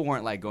 Like people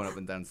weren't like going up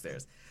and down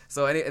stairs.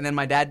 So and then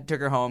my dad took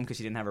her home because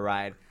she didn't have a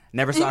ride.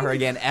 Never saw her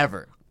again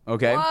ever.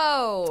 Okay.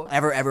 Whoa.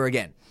 Ever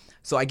again.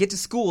 So I get to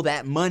school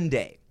that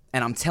Monday,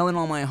 and I'm telling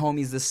all my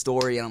homies this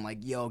story, and I'm like,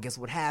 yo, guess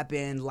what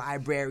happened?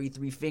 Library,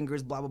 3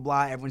 fingers, blah, blah,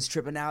 blah. Everyone's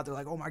tripping out. They're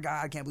like, oh, my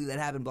God, I can't believe that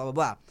happened, blah, blah,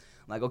 blah.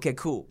 I'm like, okay,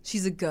 cool.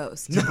 She's a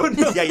ghost.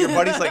 Yeah, your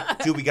buddy's like,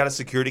 dude, we got a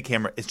security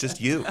camera. It's just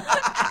you.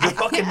 You're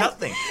fucking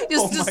nothing.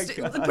 Just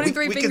putting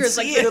 3 We can fingers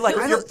see like it. like,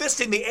 You're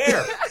fisting the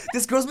air.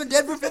 This girl's been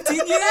dead for 15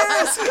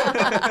 years.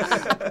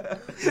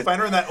 You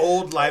find her in that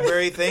old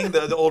library thing,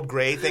 the old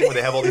gray thing where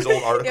they have all these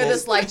old articles. Yeah, the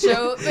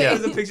slideshow thing. Yeah.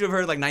 There's a picture of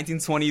her, like,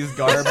 1920s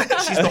garb.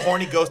 She's the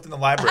horny ghost in the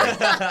library.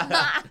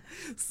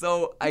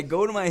 So I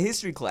go to my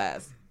history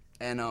class,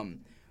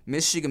 and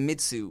Miss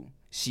Shigemitsu,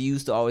 she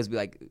used to always be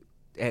like,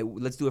 hey,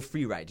 let's do a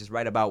free write. Just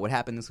write about what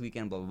happened this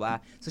weekend, blah, blah, blah.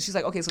 So she's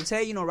like, okay, so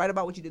Tay, write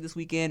about what you did this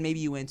weekend. Maybe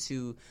you went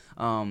to,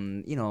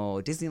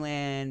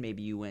 Disneyland.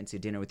 Maybe you went to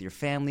dinner with your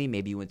family.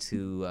 Maybe you went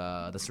to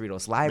the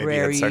Cerritos Library.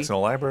 Maybe you had sex in a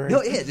library.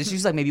 No, yeah.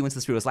 She's like, maybe you went to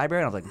the Cerritos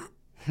Library. And I was like,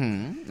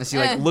 And she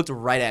looked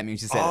right at me and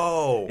she said,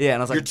 oh. Yeah,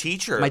 and I was like, your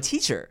teacher. My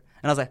teacher.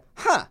 And I was like,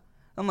 huh.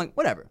 I'm like,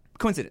 whatever.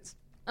 Coincidence.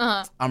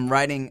 I'm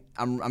writing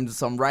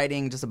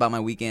just about my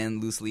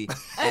weekend loosely.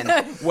 And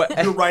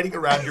you're writing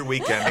around your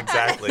weekend,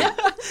 exactly.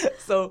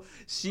 So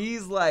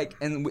she's like,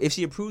 and if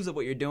she approves of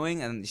what you're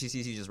doing and she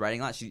sees you just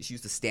writing a lot, she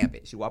used to stamp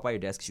it. She'd walk by your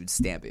desk, she would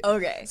stamp it.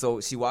 Okay.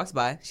 So she walks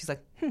by, she's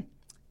like, and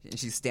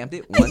she stamped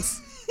it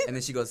once, and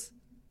then she goes,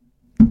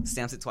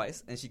 stamps it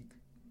twice, and she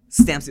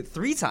stamps it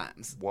 3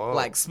 times. Whoa.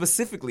 Like,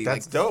 specifically.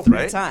 That's like, dope, 3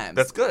 right? times.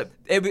 That's good.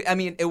 It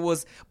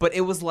was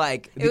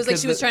like... It was like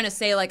she was trying to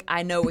say, like,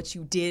 I know what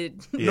you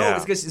did. Yeah. No,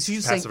 it's because she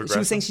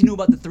was saying she knew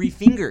about the 3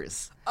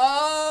 fingers.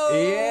 Oh.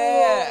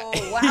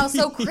 Yeah. Wow,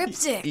 so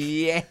cryptic.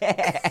 Yeah.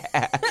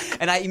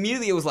 And I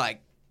immediately was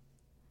like...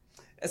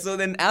 So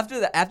then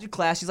after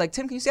class, she's like,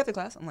 Tim, can you stay after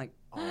class? I'm like,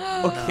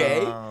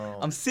 okay.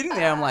 I'm sitting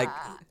there, I'm like,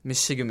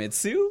 Miss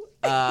Shigemitsu,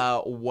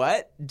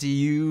 what do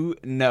you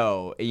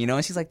know?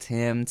 And she's like,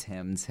 Tim.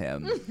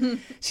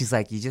 She's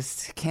like, you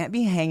just can't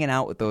be hanging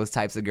out with those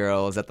types of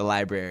girls at the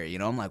library.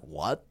 I'm like,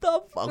 what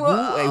the fuck?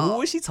 Who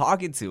was she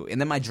talking to?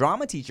 And then my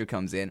drama teacher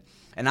comes in,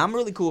 and I'm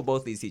really cool with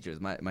both these teachers,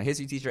 my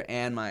history teacher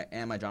and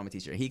my drama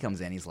teacher. He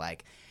comes in, he's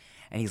like,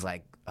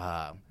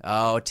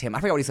 oh, Tim, I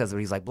forgot what he says, but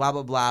he's like, blah,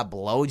 blah, blah,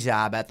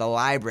 blowjob at the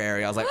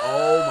library. I was like,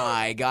 oh,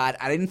 my God.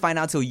 I didn't find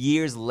out till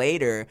years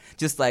later,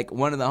 just like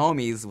one of the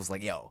homies was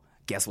like, yo,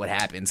 guess what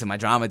happened to my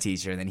drama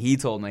teacher? And then he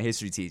told my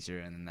history teacher,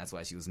 and then that's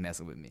why she was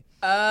messing with me.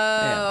 Oh,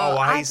 yeah.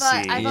 I see.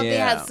 I thought they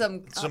had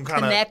some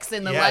connects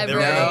in the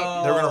library.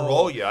 They're going to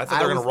roll you. I thought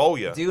they were going to roll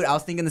you. Dude, I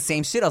was thinking the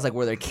same shit. I was like,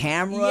 were there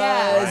cameras?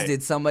 Yeah. Right.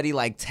 Did somebody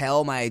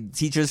tell my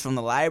teachers from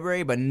the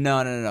library? But no.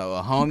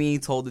 A homie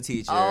told the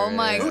teacher. Oh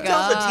my God. Who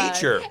tells the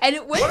teacher? And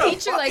what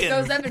teacher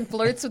goes up and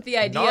flirts with the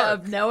idea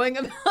of knowing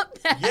about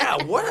that?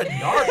 Yeah, what a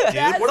narc,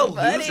 dude. What a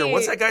funny. loser.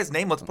 What's that guy's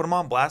name? Let's put him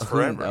on blast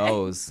forever. Who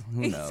knows?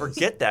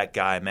 Forget that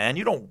guy, man.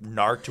 You don't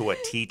narc to a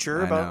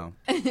teacher about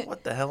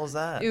what the hell is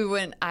that? Dude,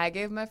 when I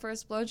gave my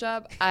first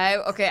blowjob,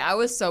 I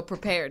was so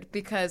prepared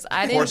because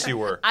I didn't. Of course you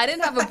were. I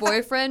didn't have a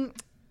boyfriend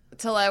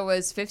till I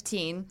was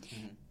 15.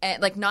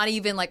 And not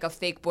even a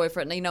fake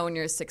boyfriend. When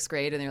you're in 6th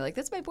grade and they're like,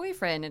 that's my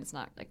boyfriend, and it's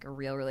not a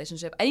real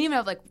relationship. I didn't even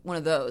have one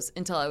of those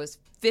until I was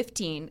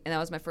 15, and that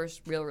was my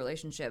first real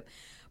relationship.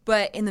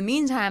 But in the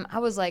meantime, I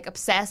was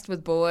obsessed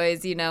with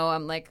boys.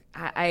 I'm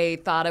I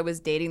thought I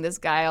was dating this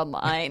guy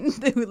online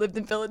who lived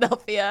in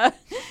Philadelphia.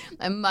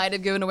 I might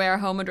have given away our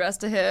home address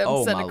to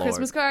him, sent a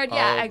Christmas card.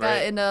 Yeah, I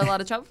got into a lot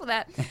of trouble for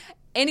that.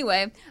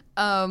 Anyway,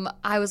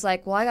 I was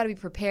like, well, I got to be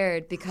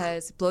prepared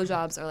because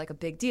blowjobs are a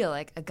big deal.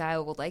 A guy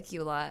will like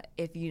you a lot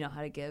if you know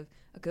how to give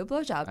a good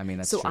blowjob. I mean,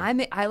 that's so true.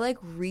 I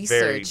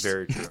researched.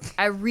 Very, very true.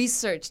 I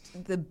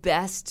researched the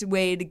best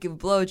way to give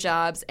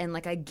blowjobs, and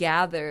I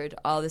gathered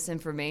all this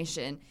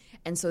information.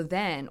 And so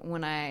then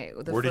when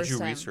where did you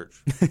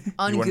research?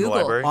 On you went Google, to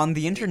the library? On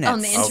the internet.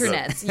 On the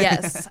internet,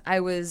 yes. I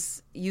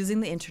was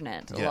using the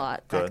internet a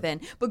lot back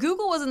then. But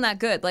Google wasn't that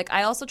good.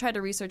 I also tried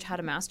to research how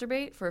to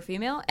masturbate for a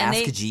female. And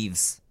Ask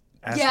Jeeves.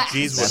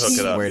 Jeeves would hook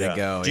it up. Where to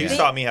go. Jeeves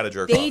taught me how to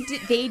jerk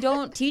off. They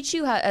don't teach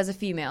you how, as a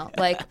female.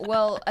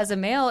 As a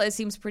male, it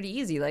seems pretty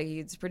easy.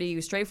 It's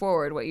pretty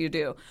straightforward what you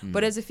do.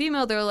 But as a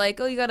female, they're like,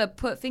 oh, you got to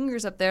put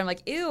fingers up there. I'm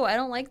like, ew, I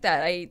don't like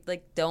that. I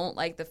don't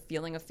like the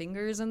feeling of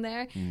fingers in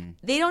there.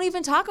 They don't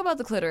even talk about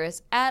the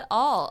clitoris at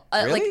all.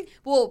 Really?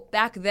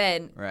 Back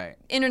then, right.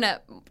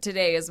 Internet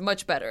today is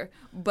much better.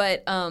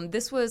 But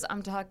this was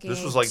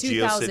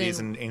GeoCities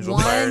and Angel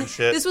Fire and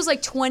shit. This was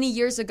 20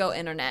 years ago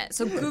internet.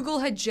 So Google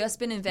had just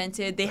been invented.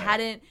 They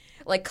hadn't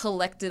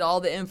collected all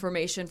the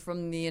information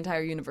from the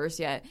entire universe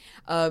yet.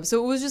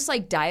 So it was just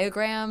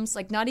diagrams,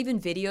 not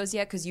even videos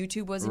yet because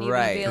YouTube wasn't even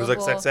available. It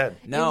was sex ed.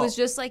 No. It was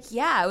just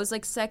it was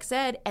sex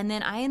ed. And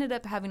then I ended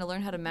up having to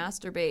learn how to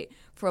masturbate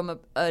from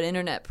an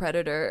internet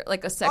predator,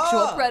 a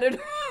sexual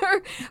predator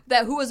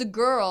who was a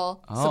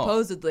girl,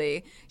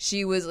 supposedly.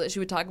 She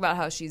would talk about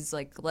how she's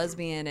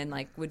lesbian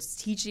and was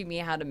teaching me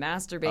how to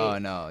masturbate. Oh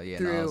no, yeah,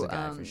 through, that was a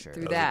guy for sure.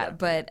 Through that.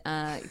 But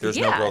There's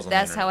no girls on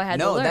that's the how I had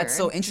to No, learn. that's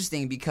so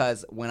interesting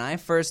because when I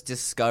first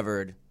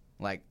discovered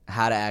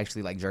how to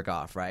actually jerk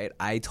off, right?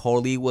 I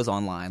totally was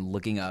online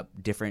looking up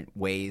different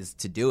ways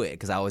to do it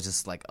because I was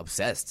just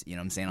obsessed. You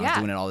know what I'm saying? I was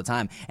doing it all the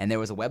time. And there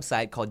was a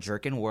website called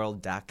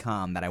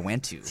jerkinworld.com that I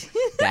went to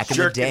back in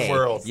the day.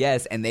 World.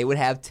 Yes, and they would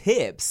have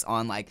tips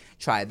on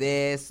try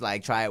this,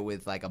 try it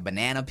with a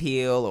banana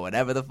peel or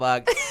whatever the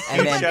fuck.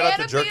 And then shout out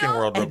to Jerkin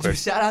World real quick.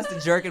 Shout out to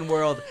Jerkin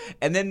World.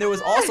 And then there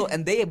was also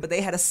but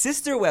they had a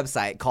sister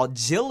website called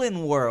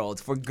Jillin World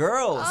for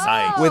girls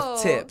Nice.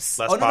 with tips.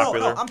 Less no,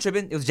 popular. No, I'm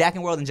tripping. It was Jack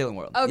and World and Jillin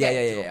Killing World.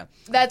 Okay. Yeah.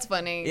 That's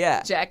funny.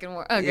 Yeah. Jack and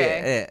War.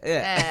 Okay.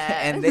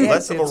 Yeah. And they had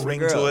Less of tips a for ring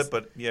girls. to it,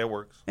 but yeah, it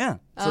works. Yeah.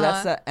 So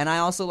that's and I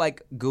also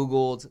like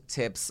Googled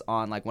tips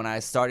on like when I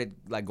started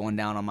like going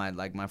down on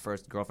my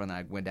first girlfriend that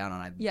I went down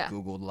on. I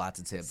Googled lots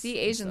of tips. See,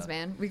 and Asians, stuff.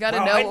 man, we gotta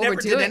Wow, know I what never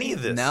we're did doing. any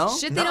of this. No?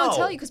 Shit they don't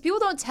tell you because people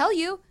don't tell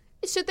you.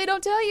 It's shit they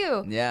don't tell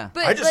you. Yeah.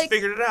 But I just like,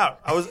 figured it out.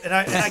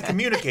 I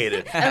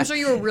communicated. and I'm sure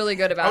you were really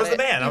good about it. I was the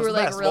man. You I was were the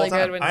like best really of all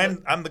good time.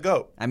 when. I'm the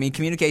goat. I mean,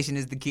 communication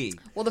is the key.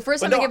 Well, the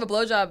first But time I no, gave a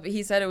blowjob,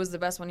 he said it was the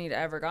best one he'd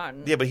ever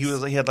gotten. Yeah, but he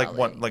had like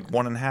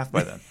one and a half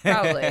by then.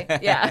 Probably.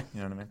 Yeah.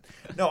 You know what I mean?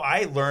 No,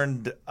 I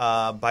learned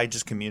by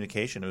just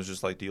communication. It was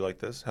just like, do you like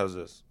this? How's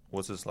this?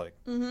 What's this like?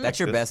 Mm-hmm. That's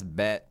your best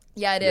bet.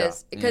 Yeah, it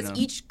is because You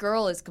know? each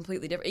girl is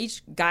completely different.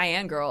 Each guy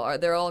and girl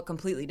they're all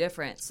completely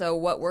different. So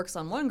what works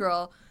on one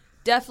girl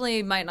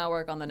definitely might not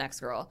work on the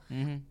next girl.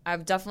 Mm-hmm.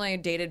 I've definitely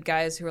dated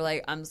guys who are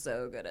like, I'm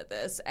so good at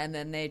this, and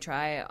then they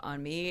try it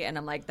on me, and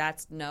I'm like,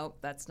 that's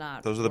not.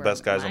 Those are the where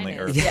best guys on mine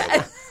the is. earth.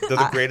 Yeah. They're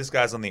the greatest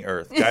guys on the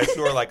earth. Guys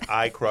who are like,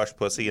 I crush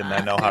pussy and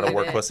I know how to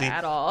work pussy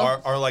at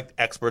all. are like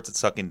experts at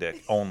sucking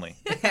dick only,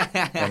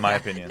 in my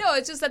opinion. No,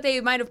 it's just that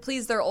they might have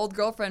pleased their old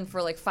girlfriend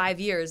for like 5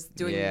 years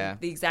doing Yeah.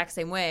 the exact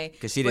same way.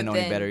 Because she didn't know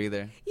any better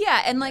either.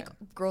 Yeah, and like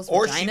girls'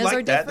 Or vaginas she are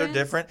like that. different.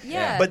 They're different.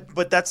 Yeah.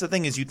 But that's the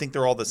thing is you think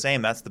they're all the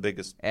same. That's the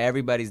biggest.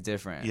 Everybody's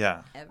different.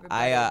 Yeah.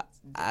 I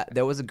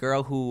there was a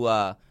girl who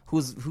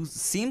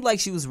seemed like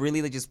she was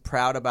really like, just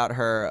proud about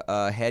her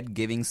head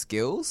giving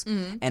skills,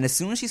 and as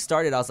soon as she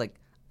started, I was like,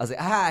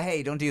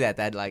 hey, don't do that.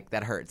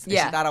 That hurts. And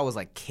Yeah. she thought I was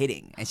like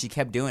kidding, and she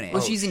kept doing it.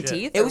 Was she using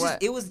teeth? It or was what?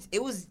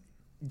 it was.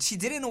 She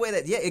did it in a way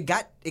that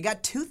it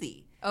got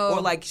toothy. Oh.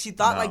 Or like she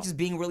thought No. like just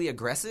being really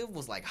aggressive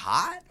was like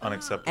hot.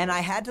 Unacceptable. And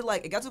I had to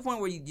like it got to the point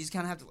where you just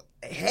kind of have to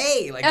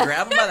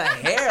grab him by the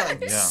hair,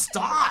 like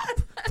stop,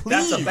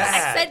 please. That's a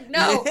bad. I said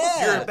no.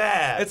 Yeah. You're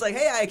bad. It's like,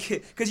 hey,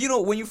 because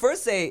when you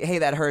first say, hey,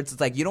 that hurts,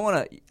 it's like you don't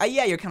want to.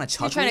 You're kind of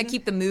chuckling. You're trying to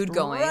keep the mood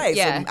going. Right.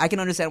 Yeah. So I can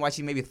understand why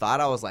she maybe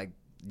thought I was like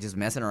just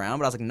messing around,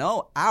 but I was like,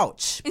 no,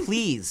 ouch,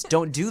 please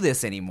don't do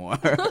this anymore.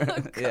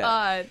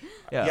 God.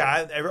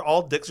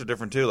 All dicks are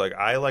different too. Like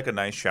I like a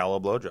nice shallow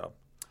blowjob.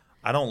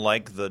 I don't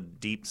like the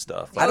deep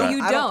stuff. Oh, Like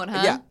you I don't,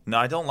 huh? Yeah. No,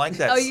 I don't like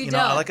that. Oh, you know,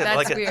 I don't. like it. That's I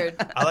like weird.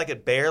 It, I like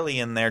it barely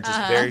in there,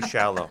 just very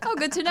shallow. Oh,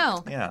 good to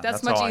know. Yeah, that's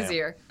that's much how I am.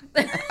 easier.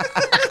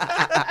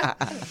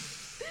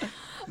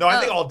 No, I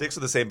think all dicks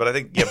are the same, but I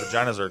think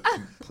vaginas are a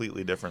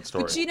completely different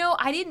story. But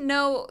I didn't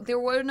know there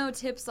were no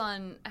tips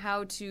on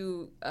how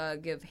to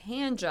give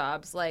hand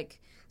jobs. I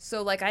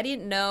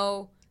didn't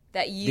know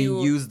that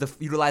you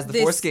utilize the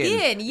the foreskin.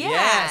 skin. Yeah.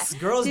 Yes,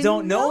 girls Didn't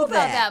don't know about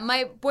that. that.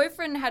 My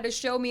boyfriend had to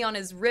show me on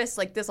his wrist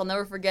like this. I'll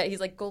never forget. He's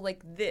like, go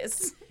like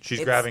this.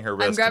 She's grabbing her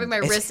wrist. I'm grabbing my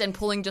and- wrist and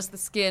pulling just the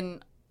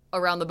skin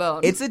around the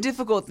bone. It's a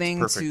difficult thing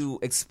perfect. to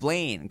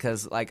explain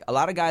because, like, a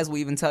lot of guys will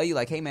even tell you,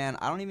 like, "Hey, man,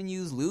 I don't even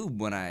use lube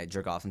when I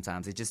jerk off.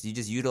 Sometimes you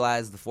just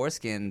utilize the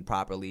foreskin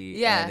properly,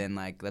 Yeah. and then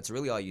like that's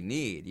really all you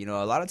need. You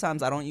know, a lot of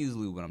times I don't use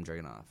lube when I'm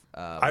jerking off.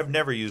 I've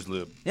never used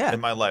lube Yeah.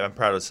 in my life. I'm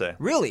proud to say.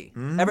 Really,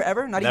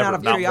 ever, not even Never. out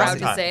of Not one proud curiosity.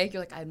 to time. say.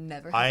 You're like, I've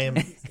never. I am.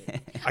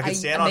 I can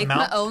stand I on make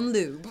Mount. my own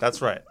lube.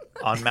 That's right.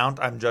 On Mount,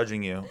 I'm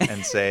judging you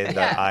and say that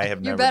Yeah. I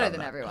have never. You're better done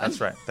than that. everyone. That's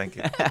right. Thank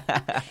you.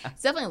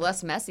 It's definitely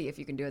less messy if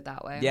you can do it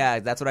that way. Yeah,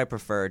 that's what I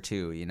prefer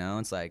too. You know,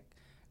 it's like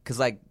because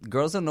like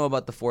girls don't know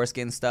about the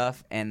foreskin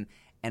stuff and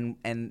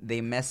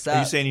they mess up. Are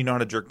you saying you know how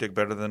to jerk dick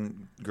better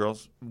than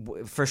girls?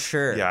 For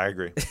sure. Yeah, I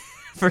agree.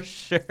 For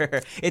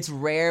sure. It's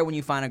rare when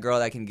you find a girl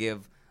that can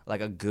give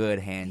like a good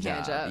hand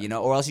job, you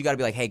know, or else you got to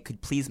be like, hey,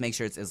 could please make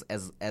sure it's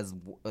as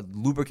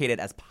lubricated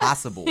as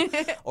possible,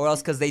 or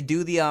else because they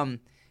do the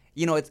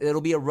you know,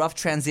 it'll be a rough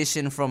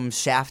transition from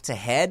shaft to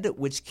head,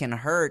 which can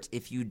hurt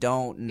if you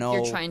don't know.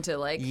 If you're trying to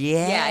like.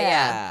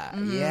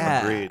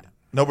 Yeah. Agreed.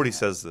 Nobody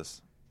says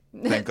this.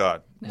 Thank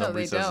God. No,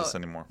 Nobody they says don't. this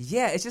anymore.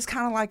 Yeah, it's just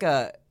kind of like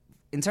a.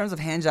 In terms of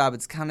hand job,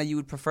 it's kind of you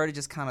would prefer to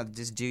just kind of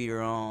just do your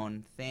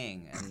own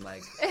thing, and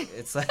like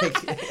it's like You're I'd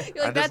like,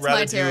 just that's rather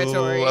my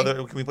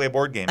territory. can we play a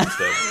board game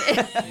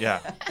instead? Yeah.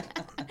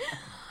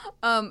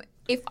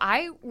 If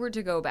I were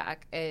to go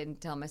back and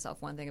tell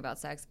myself one thing about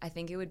sex, I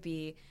think it would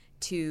be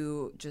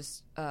to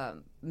just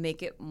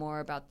make it more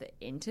about the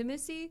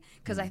intimacy.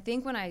 Because I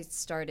think when I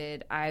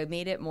started, I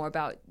made it more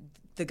about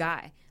the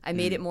guy. I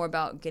made it more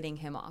about getting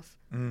him off.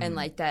 And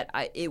like that,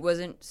 it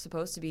wasn't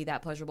supposed to be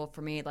that pleasurable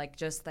for me. Like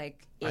just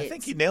like I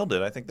think you nailed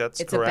it. I think that's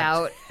it's correct.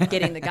 about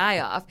getting the guy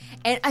off.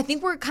 And I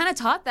think we're kind of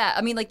taught that.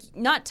 I mean, like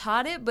not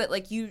taught it, but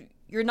like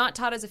you're not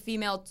taught as a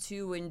female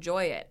to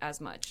enjoy it as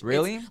much.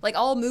 Really? It's, like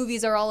all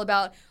movies are all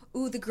about,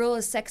 ooh, the girl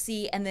is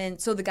sexy, and then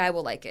so the guy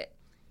will like it.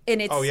 And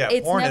it's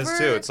it's porn never, is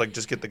too. It's like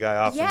just get the guy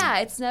off. Yeah,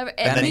 it's never.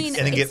 and I then, mean,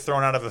 and then get it's-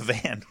 thrown out of a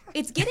van.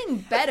 It's getting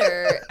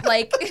better,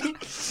 like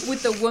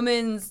with the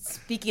women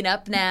speaking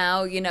up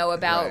now, you know,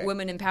 about Right.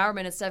 women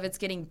empowerment and stuff. It's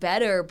getting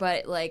better,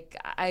 but like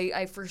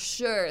I for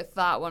sure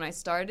thought when I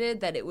started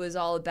that it was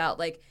all about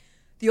like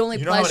the only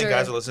You know how pleasure. many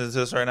guys are listening to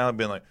this right now and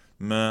being like,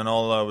 man,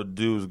 all I would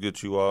do is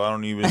get you off. I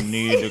don't even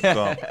need to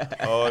come.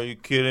 Oh, are you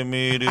kidding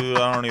me, dude?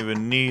 I don't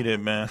even need it,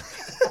 man.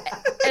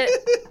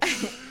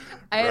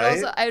 I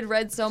had Right? I had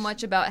read so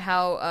much about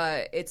how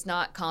it's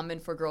not common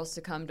for girls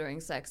to come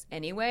during sex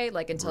anyway,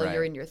 like until Right.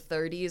 you're in your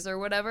 30s or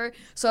whatever.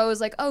 So I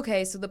was like,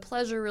 okay, so the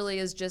pleasure really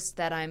is just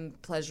that I'm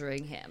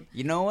pleasuring him.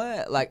 You know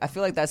what? Like, I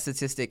feel like that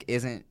statistic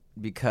isn't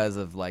because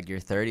of like you're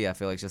 30. I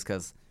feel like it's just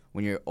because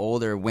when you're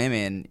older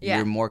women, Yeah.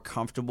 you're more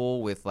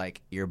comfortable with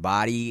like your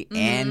body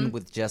and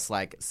with just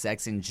like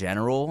sex in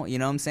general. You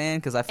know what I'm saying?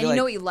 Because I And feel you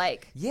know like what you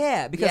like.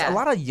 yeah, because Yeah. a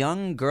lot of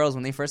young girls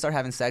when they first start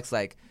having sex,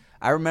 like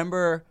I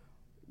remember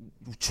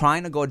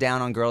trying to go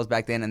down on girls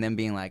back then and then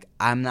being like,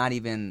 I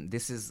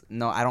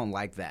don't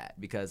like that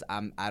because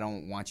I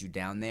don't want you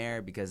down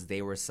there, because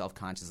they were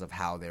self-conscious of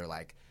how their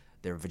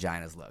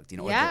vaginas looked,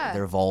 or Yeah.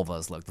 their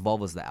vulvas looked. The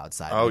vulva's the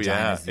outside. Oh,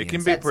 vagina's yeah. the It can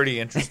inside. be pretty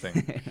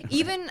interesting.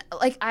 Even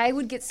like I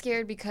would get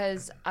scared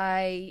because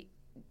I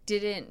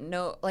didn't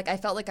know, like I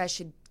felt like I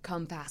should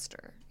come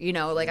faster,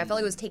 like I felt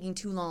like it was taking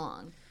too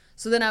long.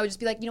 So then I would just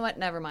be like, you know what,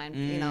 never mind.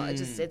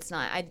 It's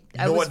not. I You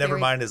know was what? Never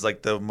very- mind is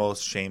like the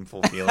most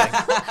shameful feeling.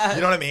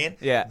 You know what I mean?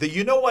 Yeah. The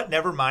you know what?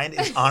 Never mind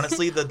is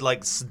honestly the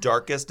like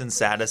darkest and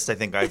saddest I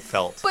think I've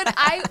felt. But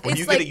when it's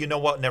you like, get a you know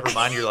what? Never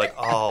mind. You're like,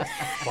 oh,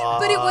 fuck.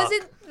 but it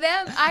wasn't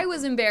them. I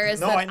was embarrassed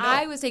No, that I know.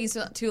 I was taking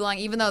too long,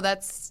 even though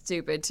that's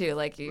stupid too.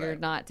 Like you're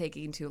not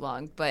taking too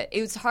long, but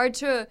it was hard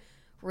to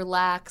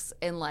relax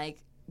and like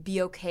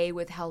be okay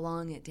with how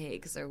long it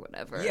takes or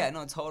whatever. Yeah,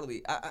 no,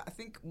 totally. I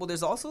think, well,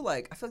 there's also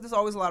like, I feel like there's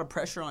always a lot of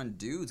pressure on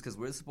dudes because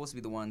we're supposed to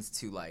be the ones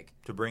to like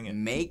To bring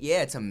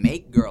it. to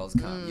make girls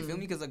come. You feel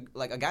me? Because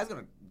a guy's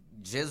gonna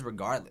jizz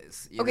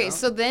regardless. You Okay, know?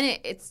 so then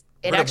it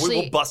We'll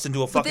actually bust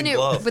into a but then fucking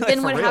glove. But then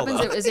For what real, happens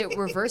though. is it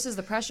reverses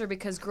the pressure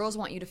because girls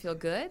want you to feel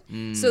good.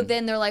 So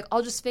then they're like,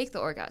 I'll just fake the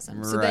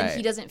orgasm. So then he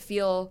Right. doesn't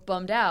feel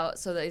bummed out.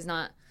 So that he's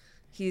not,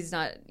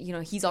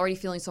 he's already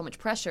feeling so much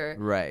pressure.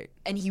 right.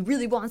 And he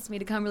really wants me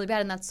to come really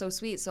bad, and that's so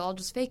sweet. So I'll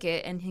just fake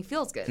it, and he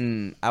feels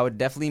good. I would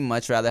definitely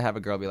much rather have a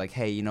girl be like,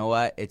 hey, you know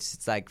what?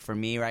 It's like for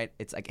me, right?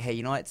 It's like, hey,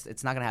 you know what?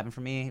 It's not gonna happen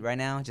for me right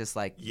now. Just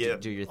like Yeah.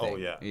 do your thing. Oh,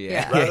 yeah.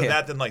 Yeah. Rather than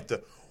that than like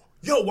the,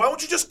 yo, why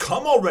don't you just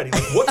come already?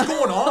 Like, what's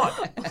going on?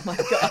 Oh my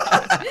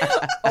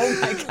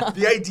god!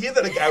 The idea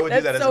that a guy would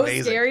do that is so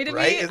amazing. scary to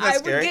right? me. Isn't that I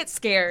scary? would get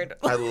scared.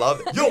 I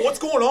love it. Yo, what's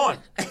going on?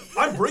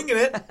 I'm bringing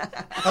it.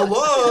 Hello.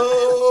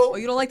 Oh,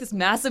 you don't like this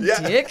massive Yeah.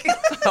 dick?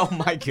 Oh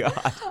my god.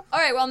 All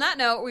right. Well, on that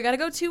note, we got to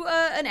go to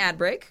an ad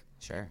break.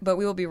 Sure. But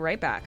we will be right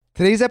back.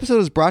 Today's episode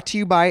is brought to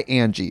you by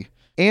Angie.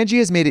 Angie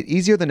has made it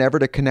easier than ever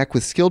to connect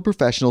with skilled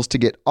professionals to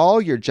get all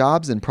your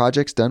jobs and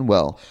projects done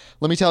well.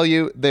 Let me tell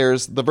you,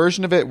 there's the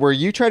version of it where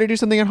you try to do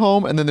something at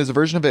home, and then there's a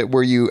version of it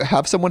where you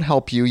have someone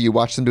help you, you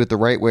watch them do it the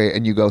right way,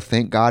 and you go,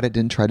 thank God I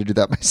didn't try to do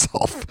that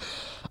myself.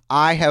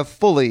 I have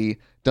fully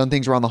done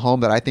things around the home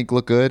that I think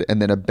look good,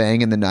 and then a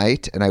bang in the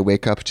night, and I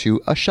wake up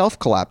to a shelf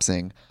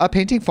collapsing, a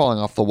painting falling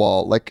off the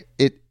wall. Like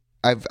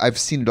I've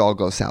seen it all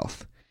go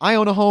south. I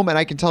own a home, and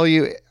I can tell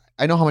you,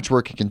 I know how much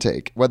work it can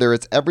take. Whether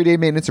it's everyday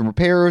maintenance and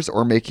repairs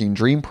or making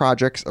dream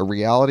projects a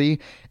reality,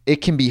 it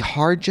can be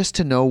hard just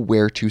to know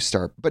where to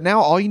start. But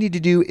now all you need to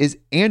do is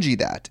Angie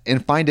that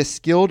and find a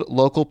skilled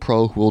local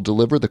pro who will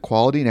deliver the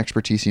quality and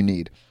expertise you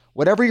need.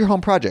 Whatever your home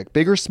project,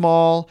 big or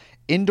small,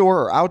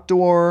 indoor or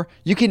outdoor,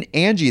 you can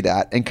Angie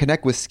that and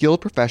connect with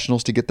skilled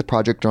professionals to get the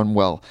project done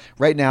well.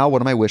 Right now,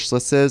 one of my wish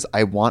lists is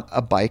I want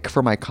a bike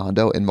for my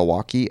condo in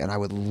Milwaukee, and I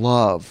would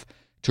love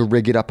to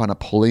rig it up on a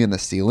pulley in the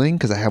ceiling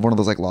because I have one of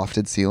those like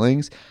lofted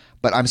ceilings,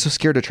 but I'm so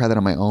scared to try that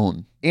on my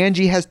own.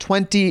 Angie has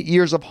 20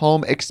 years of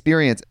home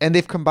experience, and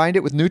they've combined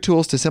it with new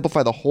tools to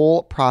simplify the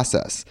whole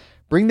process.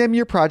 Bring them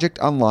your project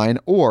online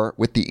or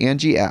with the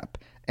Angie app.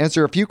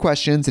 Answer a few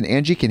questions and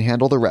Angie can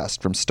handle the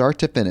rest from start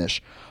to finish,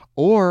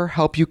 or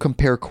help you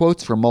compare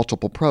quotes from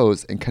multiple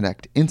pros and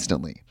connect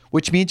instantly,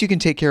 which means you can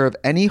take care of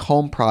any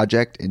home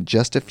project in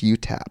just a few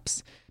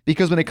taps.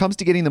 Because when it comes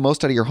to getting the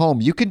most out of your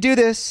home, you can do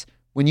this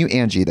when you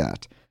Angie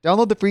that.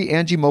 Download the free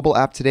Angie mobile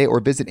app today or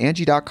visit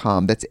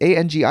Angie.com. That's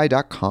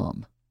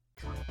ANGI.com.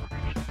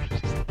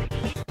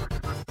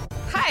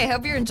 Hi, I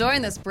hope you're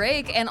enjoying this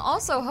break. And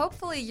also,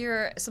 hopefully,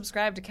 you're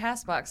subscribed to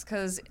CastBox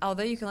because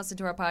although you can listen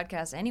to our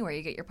podcast anywhere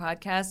you get your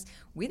podcasts,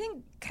 we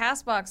think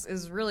CastBox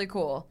is really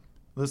cool.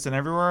 Listen,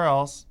 everywhere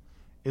else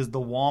is the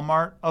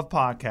Walmart of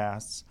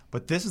podcasts,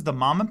 but this is the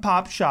mom and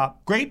pop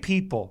shop. Great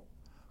people.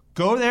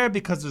 Go there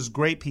because there's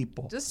great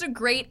people. Just a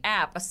great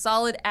app, a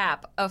solid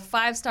app, a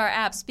 5-star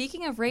app.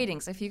 Speaking of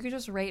ratings, if you could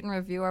just rate and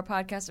review our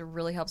podcast, it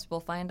really helps people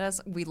find us.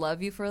 We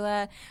love you for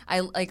that. I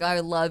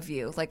love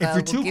you. Like, If I you're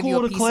will too give cool you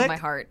a to piece click, of my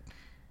heart.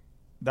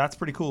 That's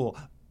pretty cool.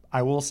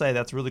 I will say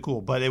that's really cool,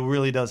 but it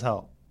really does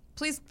help.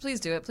 Please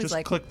do it. Please Just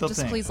like. click the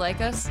just thing. please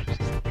like us.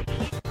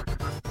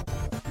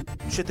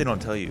 Shit They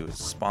Don't Tell You is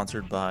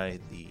sponsored by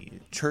the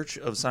Church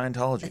of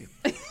Scientology.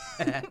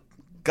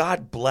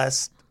 God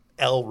bless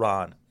L.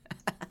 Ron.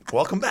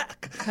 Welcome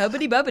back.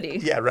 Hubbity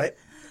bubbity. Yeah, right?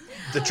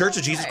 The Church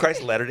of Jesus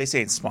Christ of Latter-day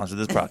Saints sponsored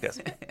this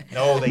podcast.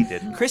 No, they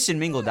didn't.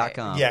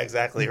 ChristianMingle.com. Yeah,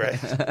 exactly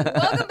right.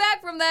 Welcome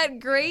back from that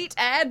great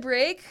ad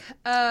break.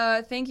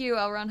 Thank you,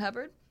 L. Ron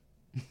Hubbard,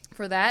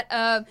 for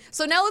that.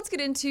 So now let's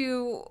get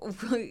into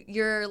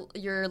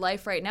your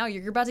life right now.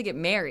 You're about to get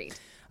married.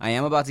 I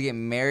am about to get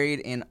married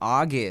in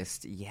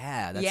August.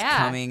 Yeah, that's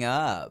coming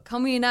up.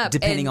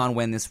 Depending on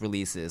when this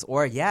releases.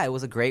 Or, it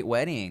was a great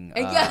wedding.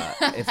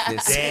 If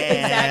this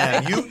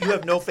Damn. You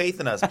have no faith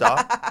in us,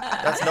 Doc.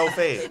 That's no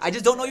faith. I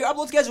just don't know your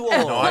upload schedule.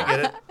 No, I get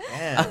it.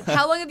 Damn.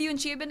 How long have you and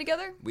Chia been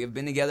together? We have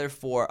been together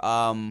for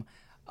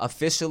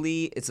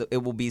officially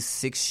it will be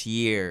 6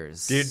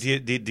 years. Do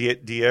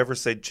you ever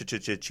say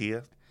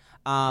chia?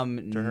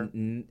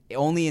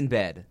 Only in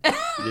bed.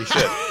 You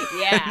should.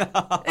 Yeah.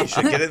 You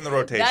should get it in the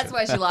rotation. That's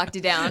why she locked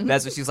you down.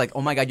 That's what she was like.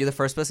 Oh my God, you're the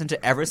first person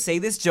to ever say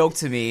this joke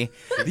to me.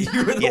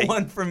 You were the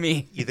one for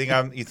me. You think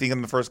I'm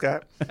the first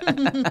guy?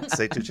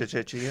 Say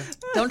chia.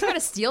 Don't try to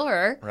steal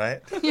her.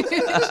 Right?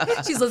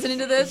 She's listening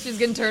to this. She's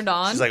getting turned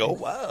on. She's like, oh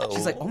wow.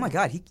 She's like, oh my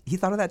God, he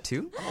thought of that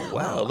too? Oh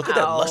wow. Look at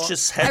that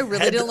luscious head. I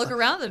really didn't look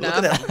around enough.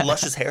 Look at that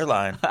luscious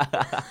hairline.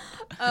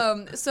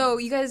 So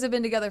you guys have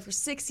been together for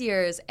 6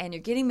 years, and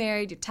you're getting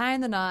married. You're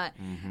tying the knot.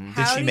 Mm-hmm.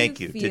 Did she make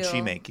you? Did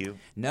she make you?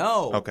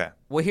 No. Okay.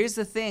 Well, here's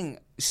the thing.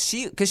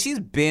 Because she's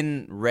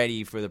been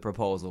ready for the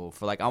proposal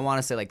for I want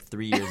to say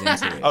 3 years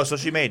into it. Oh, so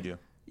she made you?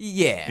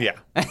 Yeah. Yeah.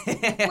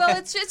 Well,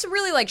 it's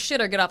really like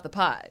shit or get off the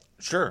pot.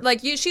 Sure.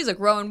 She's a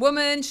grown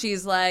woman.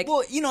 She's like,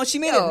 well, she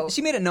made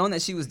it known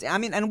that she was. I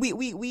mean, and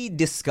we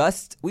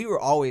discussed. We were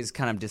always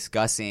kind of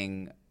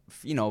discussing,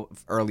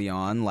 early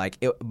on.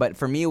 But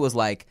for me, it was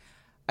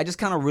I just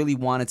kind of really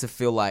wanted to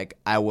feel like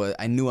I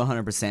knew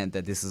 100%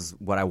 that this is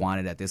what I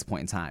wanted at this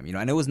point in time,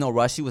 and there was no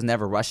rush. She was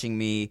never rushing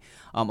me.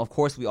 Of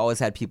course, we always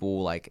had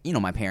people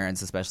my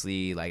parents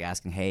especially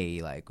asking,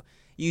 hey,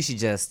 you should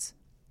just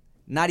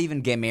not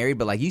even get married,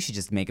 but you should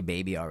just make a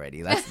baby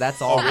already.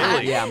 That's all.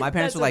 Really? Yeah, my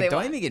parents That's were what they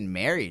don't want. even get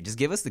married. Just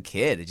give us the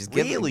kid. Just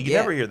give Really? You yeah.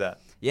 never hear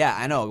that. Yeah,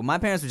 I know. My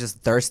parents were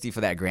just thirsty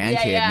for that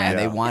grandkid, man.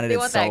 They wanted They it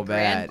want so that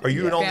bad. Are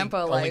you an only?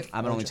 grandpa life.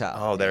 I'm an only child.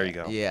 Oh, there you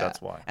go. Yeah,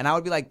 That's why. And I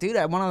would be like, dude,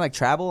 I want to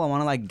travel. I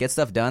want to get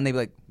stuff done. They'd be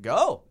like,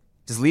 go.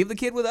 Just leave the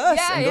kid with us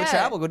and go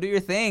travel. Go do your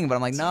thing. But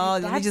I'm like, no,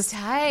 let me That's just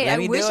tight. let I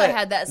me wish do I it.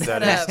 had that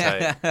set That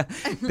up.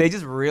 is tight. They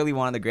just really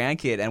wanted the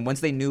grandkid. And once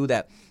they knew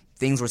that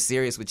things were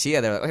serious with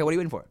Chia, they're like, okay, what are you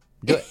waiting for?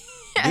 Do it.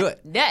 Do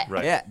it. That.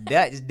 Right. Yeah,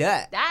 that just do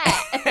it.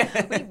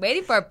 That. What are you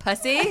waiting for,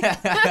 pussy?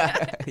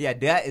 Yeah,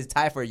 that is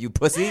Thai for you,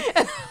 pussy.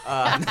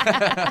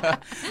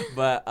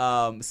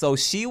 But so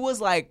she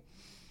was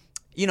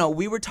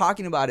we were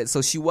talking about it,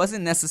 so she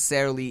wasn't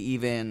necessarily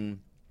even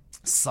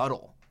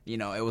subtle.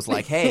 It was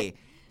hey,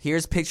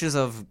 here's pictures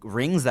of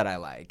rings that I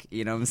like.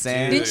 You know what I'm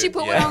saying? Didn't she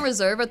put one on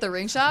reserve at the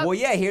ring shop? Well,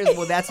 yeah,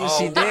 that's what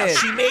she did.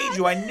 She made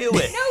you. I knew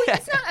it. No,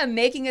 it's not a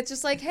making. It's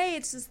just hey,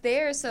 it's just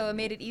there, so it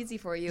made it easy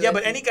for you. Yeah,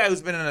 but any guy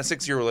who's been in a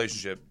 6-year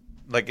relationship,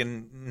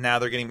 and now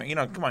they're getting,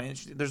 come on,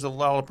 there's a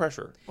lot of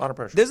pressure.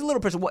 There's a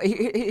little pressure. Well,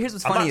 here's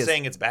what's funny. I'm not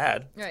saying it's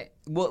bad. Right.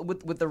 Well,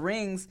 with the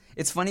rings,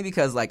 it's funny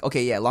because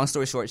long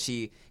story short,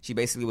 she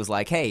basically was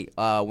like, hey,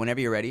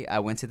 whenever you're ready, I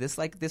went to this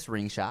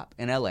ring shop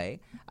in LA.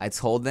 I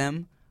told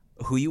them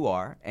who you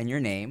are and your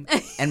name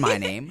and my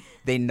name.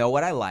 They know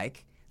what I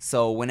like.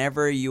 So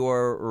whenever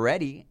you're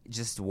ready,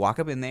 just walk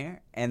up in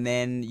there, and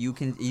then you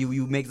can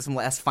you make some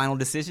last final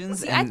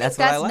decisions, and that's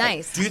what I like.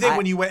 Nice. Do you think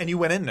when you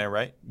went in there,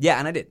 right? Yeah,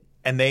 and I did.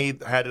 And they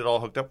had it all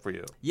hooked up for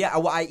you. Yeah,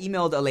 well, I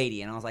emailed a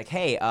lady, and I was like,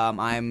 hey,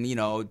 I'm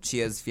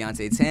Chia's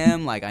fiance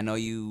Tim. I know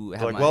you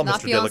have well,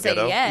 not Mr. fiance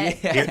Delicado. yet.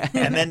 Here,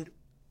 and then,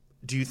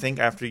 do you think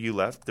after you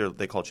left,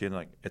 they called you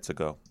and it's a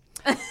go?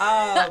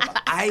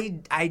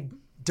 I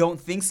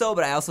don't think so,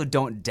 but I also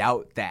don't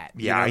doubt that.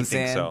 You know what I'm think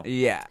saying? so.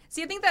 Yeah.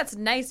 See, I think that's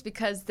nice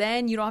because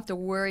then you don't have to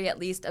worry at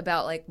least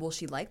about will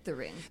she like the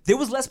ring? There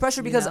was less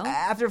pressure because know?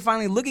 after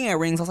finally looking at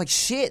rings, I was like,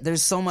 shit,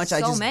 there's so much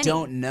I just many.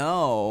 don't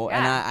know. Yeah.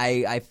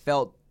 And I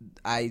felt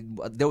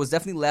there was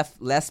definitely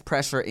less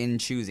pressure in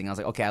choosing. I was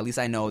like, okay, at least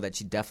I know that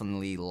she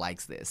definitely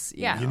likes this.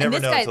 Yeah, You never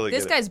and know until they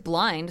this get it. guy's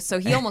blind, so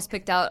he almost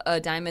picked out a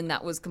diamond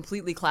that was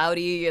completely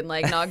cloudy and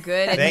not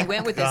good, and Thank he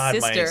went with God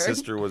his sister. My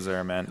sister was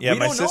there, man. Yeah, We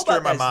my don't know sister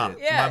and about my that mom.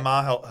 shit. Yeah. My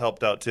mom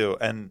helped out too,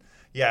 and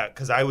yeah,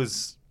 because I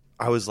was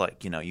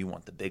like, you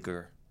want the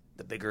bigger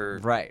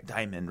Right.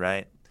 diamond,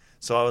 right?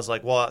 So I was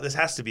like, well, this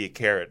has to be a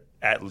carat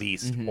at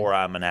least, or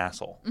I'm an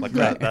asshole.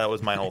 That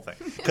was my whole thing.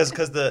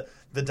 Because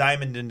the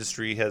diamond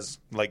industry has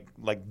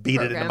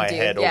beat it into my Programmed you,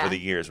 head yeah. over the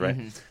years,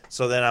 right?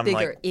 So then I'm Bigger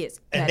like, is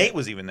and better. Nate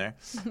was even there,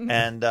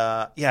 and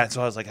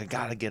so I was like, I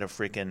gotta get a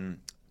freaking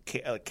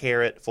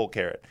carat, full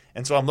carat.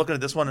 And so I'm looking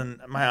at this one, and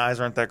my eyes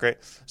aren't that great.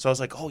 So I was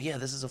like, oh yeah,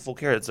 this is a full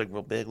carat. It's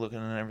real big looking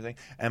and everything.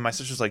 And my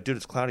sister's like, dude,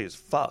 it's cloudy as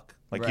fuck.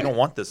 You don't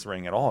want this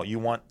ring at all. You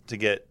want to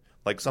get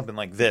something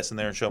like this, and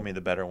they're showing me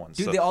the better ones.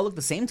 Dude, So they all look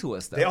the same to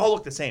us, though. they all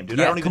look the same, dude.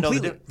 Yeah, I don't even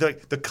completely. know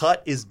the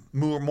cut is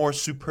more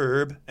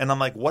superb, and I'm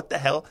like, what the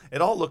hell?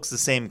 It all looks the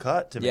same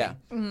cut to me. Yeah.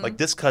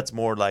 This cut's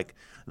more like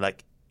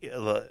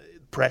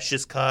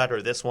precious cut,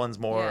 or this one's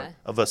more Yeah.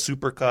 of a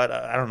super cut.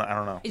 I don't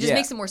know. It just Yeah.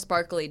 makes it more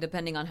sparkly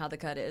depending on how the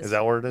cut is. Is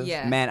that what it is?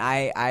 Yeah. Man,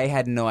 I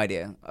had no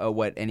idea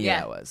what any Yeah. of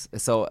that was.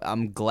 So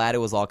I'm glad it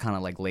was all kind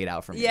of laid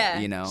out for me.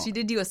 Yeah. She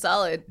did you a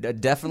solid.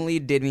 Definitely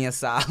did me a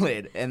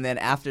solid. And then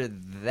after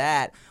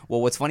that, well,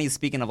 what's funny is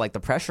speaking of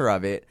the pressure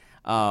of it,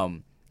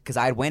 because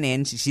I went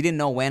in. She didn't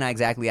know when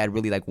exactly I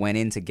really like went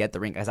in to get the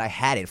ring, because I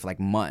had it for like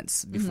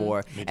months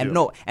before. And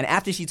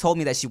after she told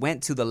me that she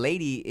went to the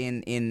lady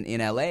in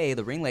LA,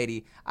 the ring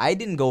lady, I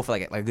didn't go for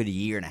like a good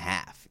year and a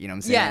half. You know what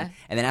I'm saying? Yeah.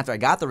 And then after I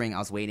got the ring, I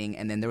was waiting,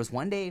 and then there was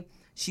one day.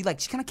 She kind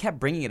of kept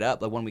bringing it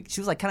up. Like 1 week,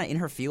 she was like kind of in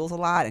her feels a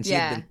lot, and she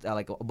had been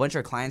like a bunch of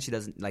her clients. She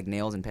does like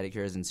nails and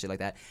pedicures and shit like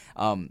that.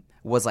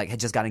 Was like had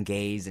just got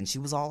engaged, and she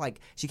was all like,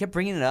 she kept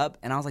bringing it up,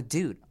 and I was like,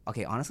 dude,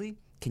 okay, honestly,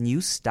 can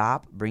you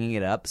stop bringing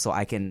it up so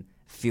I can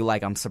feel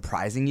like I'm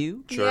surprising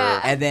you? Sure.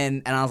 Yeah.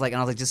 And I was like,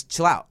 just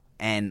chill out,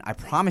 and I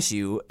promise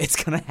you,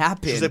 it's gonna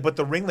happen. She's like, but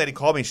the ring lady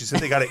called me. She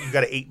said you got it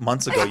 8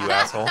 months ago, you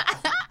asshole.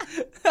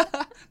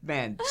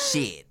 Man,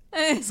 shit.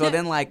 So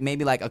then, like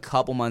maybe like a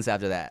couple months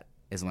after that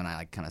is when I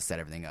like kind of set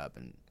everything up.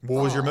 And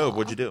What was your move?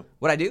 What'd you do?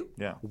 What'd I do?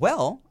 Yeah.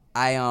 Well,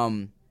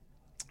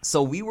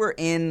 so we were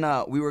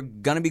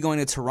gonna be going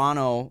to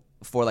Toronto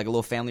for like a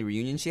little family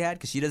reunion she had,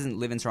 because she doesn't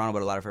live in Toronto,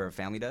 but a lot of her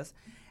family does.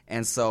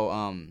 And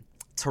so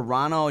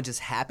Toronto just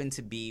happened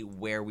to be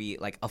where we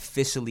like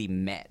officially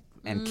met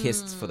and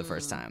kissed for the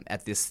first time,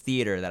 at this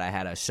theater that I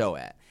had a show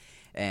at.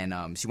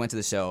 And she went to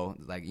the show,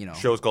 like, you know.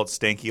 Show was called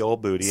Stanky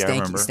Old Booty, I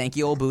remember.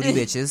 Stanky Old Booty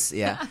Bitches,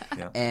 yeah.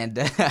 And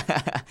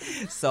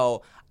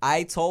so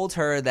I told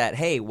her that,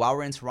 hey, while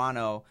we're in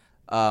Toronto,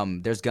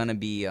 there's going to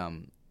be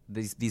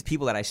these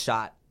people that I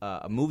shot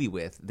a movie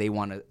with. They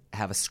want to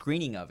have a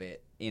screening of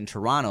it in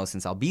Toronto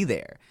since I'll be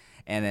there.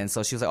 And then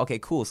so she was like, okay,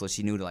 cool. So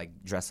she knew to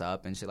like dress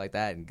up and shit like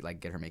that, and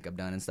like get her makeup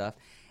done and stuff.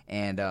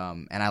 And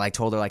I like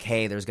told her like,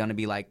 hey, there's gonna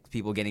be like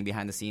people getting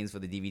behind the scenes for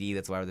the DVD.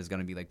 That's why there's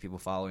gonna be like people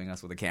following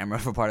us with a camera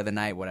for part of the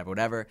night,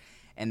 whatever.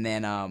 And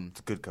then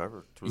it's a good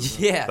cover.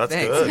 Yeah, that's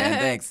thanks, good. man,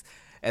 thanks.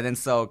 And then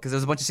so because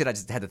there's a bunch of shit I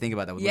just had to think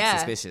about that would look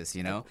suspicious,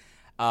 you know.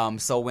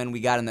 So when we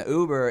got in the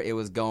Uber, it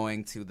was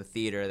going to the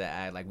theater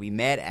that we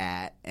met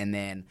at, and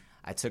then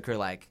I took her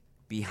like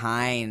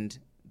behind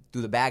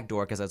through the back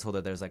door, because I told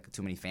her there's like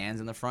too many fans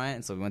in the front,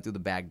 and so we went through the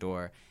back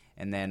door,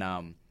 and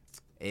then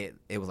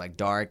it was like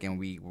dark, and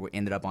we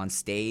ended up on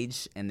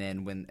stage, and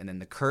then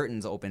the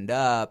curtains opened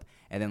up,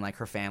 and then like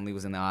her family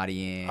was in the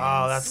audience.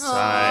 Oh, that's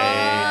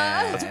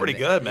tight. That's pretty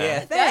good, man. Yeah,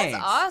 thanks.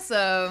 That's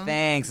awesome.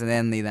 Thanks. And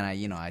then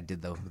I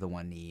did the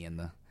one knee and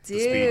the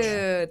Dude,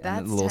 speech. that's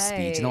And the little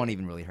tight. speech. No one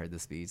even really heard the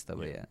speech, though.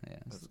 But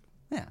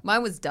yeah.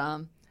 Mine was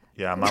dumb.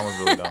 Yeah, mine was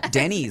really dumb.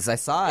 Denny's, I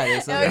saw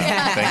it. So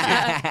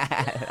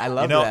Thank you. I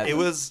love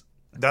that.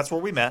 That's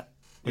where we met.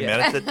 We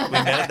met at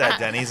that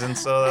Denny's, and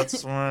so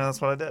that's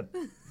what I did.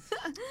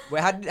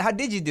 Wait, how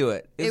did you do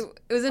it? It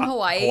was in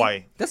Hawaii.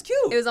 Hawaii. That's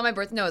cute. It was on my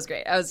birthday. No, it was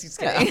great. I was just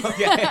kidding.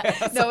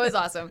 No, it was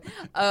awesome.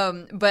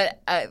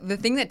 But the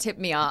thing that tipped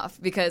me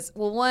off, because,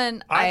 well,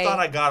 one, I thought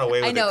I got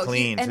away with it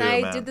clean, and too,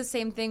 I man. did the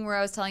same thing where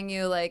I was telling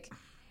you, like,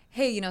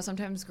 hey,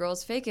 sometimes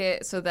girls fake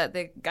it so that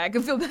the guy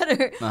can feel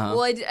better.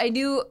 Well,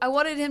 I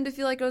wanted him to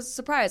feel like it was a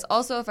surprise.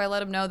 Also, if I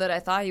let him know that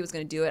I thought he was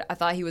going to do it, I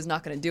thought he was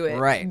not going to do it.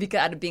 Right. Because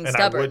out of being And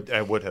stubborn.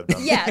 I would have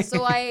done Yeah,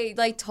 so I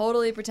like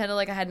totally pretended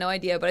like I had no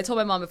idea, but I told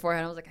my mom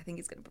beforehand. I was like, I think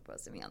he's going to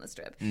propose to me on this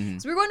trip. So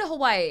we were going to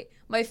Hawaii,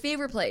 my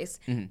favorite place,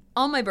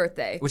 on my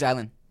birthday. Which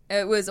island?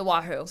 It was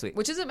Oahu, Sweet.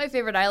 which isn't my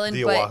favorite island,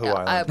 The but Oahu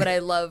Island. but I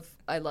love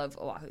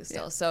Oahu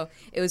still. So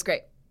it was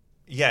great.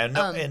 Yeah,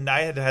 no, and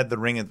I had the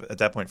ring at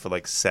that point for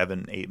like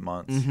 7-8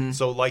 months.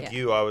 So like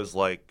you, I was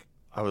like,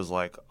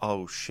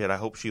 oh shit, I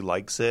hope she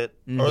likes it.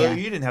 Or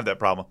you didn't have that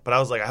problem, but I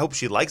was like, I hope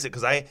she likes it,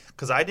 because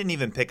I didn't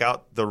even pick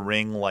out the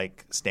ring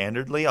like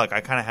standardly. Like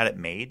I kind of had it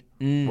made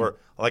where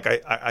like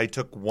I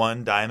took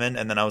one diamond,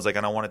 and then I was like,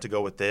 and I want it to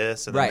go with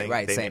this, and then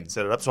they same.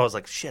 set it up. So I was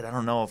like, shit, I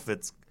don't know if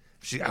it's.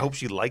 I hope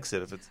she likes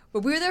it if it's.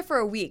 But we were there for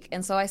a week,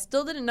 and so I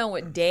still didn't know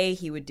what day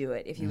he would do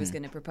it if he was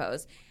going to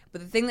propose.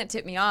 But the thing that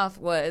tipped me off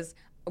was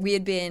we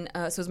had been,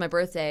 so it was my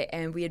birthday,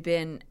 and we had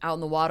been out in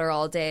the water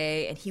all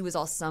day, and he was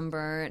all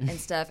sunburnt and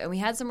stuff, and we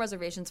had some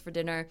reservations for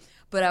dinner,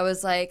 but I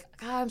was like,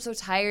 God, I'm so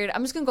tired.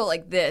 I'm just going to go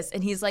like this.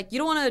 And he's like, you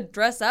don't want to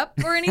dress up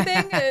or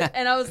anything?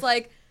 And I was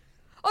like,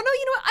 oh, no,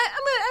 you know what?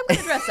 I'm going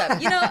to dress up.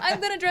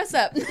 I'm going to dress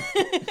up.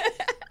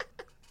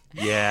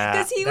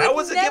 Yeah, that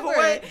was a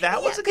giveaway.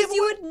 That was a giveaway. Because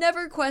you would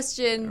never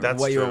question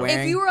what you were wearing.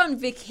 If you were on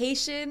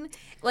vacation,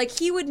 like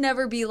he would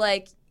never be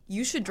like,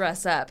 you should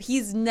dress up.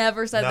 He's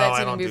never said that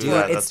to me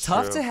before. Dude, it's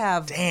tough to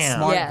have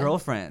smart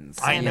girlfriends.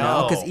 I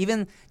know. Because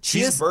even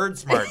she's bird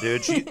smart,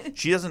 dude.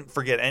 She doesn't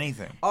forget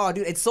anything. Oh,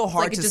 dude, it's so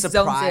hard to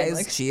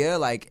surprise Chia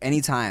like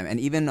anytime. And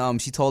even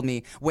she told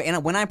me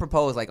when I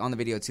proposed, like on the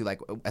video too, like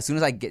as soon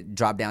as I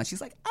drop down,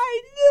 she's like,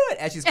 I knew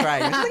it, as she's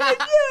crying. She's like, I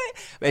knew it.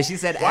 But she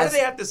said, why do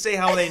they have to say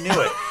how they knew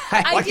it?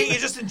 Why can't you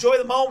just enjoy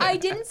the moment? I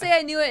didn't say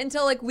I knew it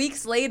until like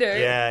weeks later.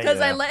 Yeah, because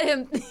I let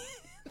him.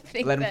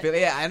 think Let him that- feel.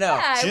 Yeah, I know.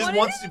 Yeah, She I just wanted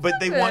wants it to, but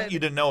they good. want you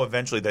to know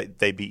eventually that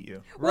they beat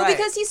you. Well, Right.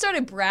 because he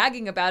started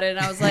bragging about it, and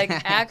I was like,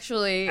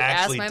 actually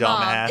ask my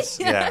dumbass.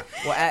 mom. Yeah.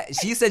 Well,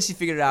 she said she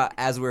figured it out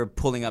as we were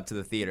pulling up to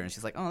the theater, and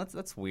she's like, "Oh,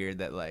 that's weird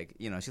that like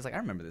she's like, I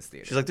remember this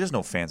theater." She's like, there's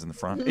no fans in the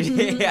front.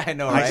 yeah, I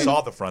know, right? I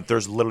saw the front.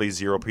 There's literally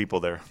 0 people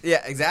there.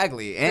 Yeah,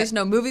 exactly. And There's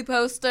no movie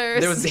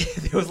posters. there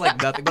was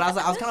like nothing, but I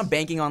was kind of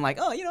banking on like,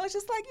 it's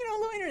just like a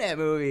little internet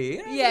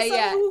movie. Yeah, just,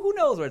 yeah. Who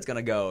knows where it's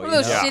gonna go? One of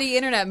those Yeah. shitty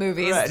internet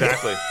movies. Right.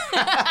 Exactly.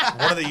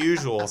 One of the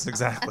usuals.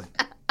 Exactly.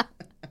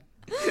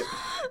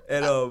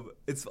 And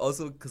it's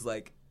also because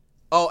like,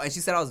 and she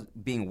said I was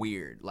being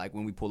weird like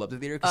when we pulled up to the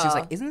theater because she was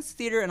like, "Isn't this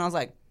theater?" And I was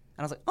like,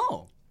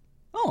 "Oh,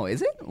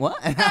 is it? What?"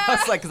 And I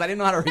was like, because I didn't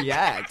know how to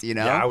react,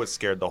 Yeah, I was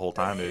scared the whole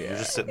time, dude. You're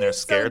just sitting there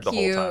scared the whole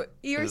cute. time.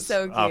 You're It was-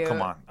 so Oh, cute.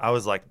 come on. I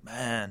was like,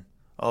 man,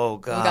 oh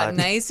We god. got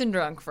nice and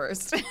drunk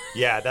first.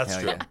 Yeah, that's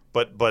Hell true. yeah.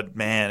 But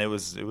man, it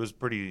was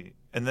pretty.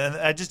 And then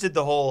I just did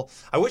the whole.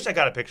 I wish I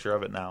got a picture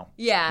of it now.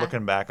 Yeah.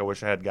 Looking back, I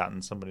wish I had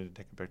gotten somebody to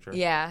take a picture.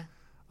 Yeah.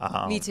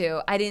 Me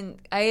too.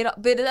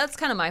 But that's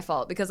kind of my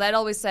fault because I'd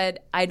always said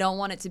I don't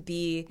want it to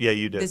be Yeah,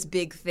 you did. this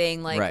big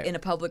thing like Right. in a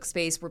public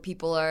space where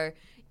people are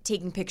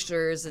taking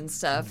pictures and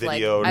stuff. Videoed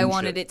Like and I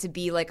wanted shit. it to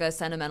be like a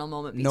sentimental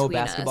moment between no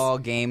us. basketball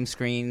game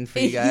screen for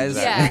you guys.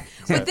 Yeah.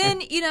 But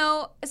then,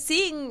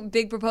 seeing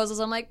big proposals,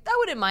 I'm like, I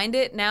wouldn't mind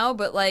it now,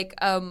 but like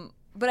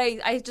but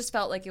I just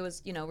felt like it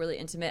was, really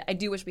intimate. I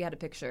do wish we had a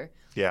picture.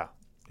 Yeah.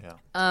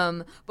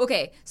 Yeah.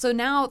 Okay, so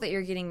now that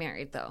you're getting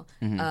married though,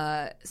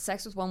 Mm-hmm.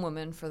 sex with one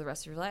woman for the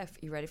rest of your life.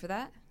 You ready for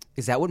that?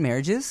 Is that what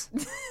marriage is?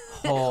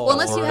 Well,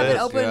 unless you it have an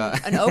is, open yeah.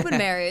 an open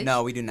marriage.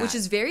 No, we do not. Which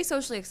is very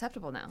socially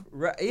acceptable now.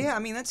 Right, yeah, I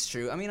mean that's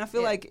true. I mean, I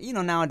feel like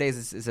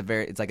nowadays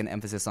it's like an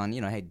emphasis on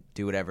hey,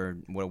 do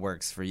what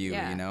works for you.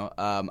 Yeah.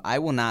 I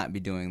will not be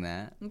doing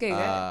that. Okay,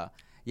 good.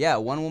 Yeah,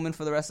 one woman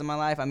for the rest of my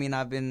life. I mean,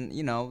 I've been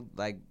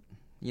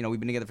we've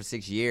been together for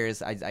 6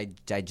 years. I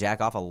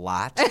jack off a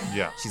lot.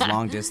 Yeah. She's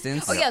long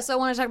distance. Oh yeah, so I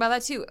want to talk about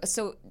that too.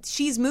 So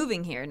she's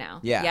moving here now.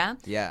 Yeah. Yeah.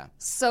 Yeah.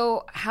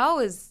 So how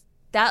is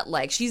that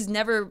like? She's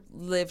never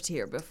lived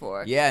here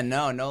before. Yeah,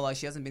 no, like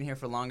she hasn't been here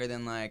for longer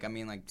than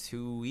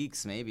 2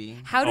 weeks maybe.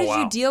 How did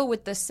wow. you deal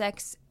with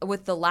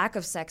the lack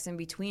of sex in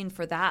between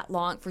for that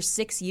long, for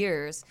 6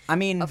 years? I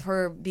mean, of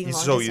her being He's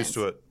long so distance? used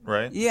to it,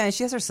 right? Yeah, and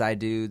she has her side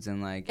dudes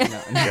and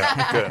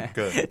Yeah.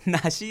 Good.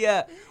 Nah, she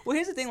well,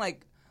 here's the thing,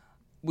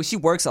 well, she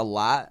works a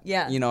lot.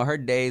 Yeah. Her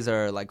days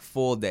are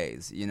full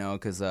days,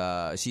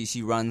 because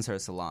she runs her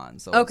salon.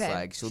 So Okay. it's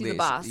like she'll She's be the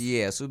boss.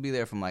 she'll be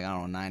there from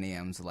 9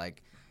 a.m. to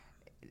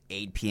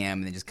 8 p.m.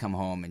 and then just come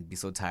home and be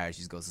so tired she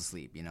just goes to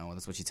sleep. Well,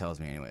 that's what she tells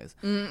me anyways.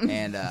 Mm.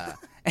 And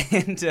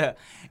And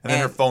then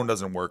her phone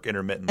doesn't work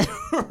intermittently.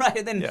 right,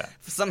 and then Yeah.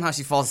 somehow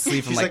she falls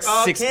asleep from She's like,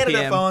 6 Canada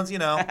p.m. phones,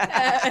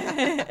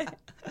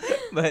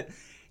 But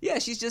yeah,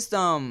 she's just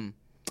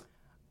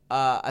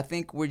I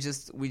think we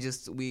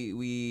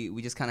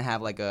just kind of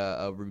have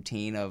a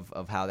routine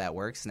of how that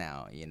works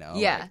now,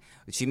 Yeah.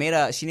 She made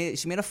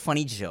a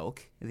funny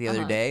joke the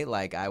other day.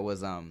 I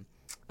was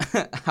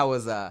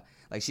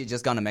she had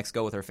just gone to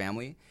Mexico with her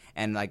family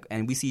and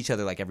we see each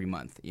other every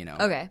month,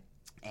 Okay.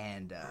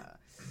 And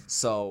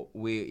so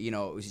we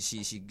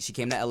she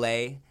came to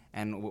LA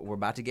and we're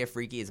about to get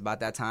freaky. It's about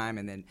that time,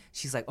 and then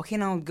she's like, "Okay,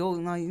 now go."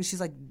 Now she's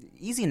like,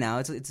 "Easy now.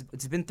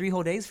 It's been 3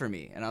 whole days for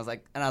me." And I was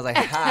like,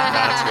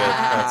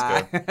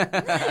 "Ha." That's good.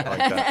 I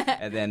like that.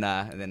 And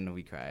then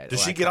we cried.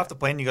 Does she get off the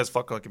plane and you guys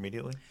fuck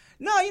immediately?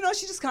 No,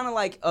 she just kind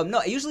of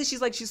no. Usually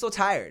she's so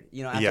tired,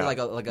 after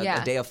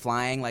Yeah. a day of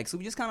flying. So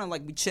we just kind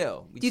of we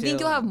chill. Do you think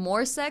you'll have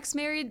more sex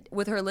married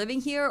with her living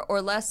here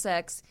or less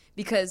sex?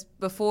 Because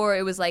before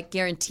it was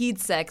guaranteed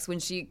sex when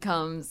she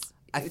comes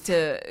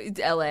to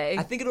LA.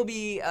 I think it'll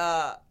be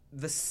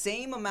the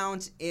same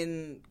amount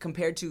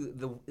compared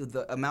to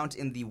the amount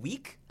in the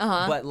week,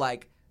 but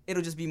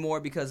it'll just be more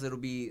because it'll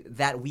be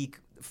that week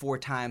 4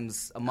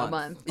 times a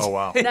month. Oh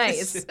wow,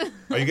 Nice.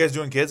 Are you guys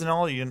doing kids and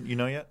all? You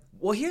know yet?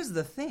 Well, here's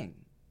the thing.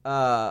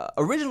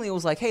 Originally, it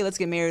was hey, let's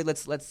get married.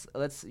 Let's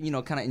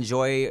kind of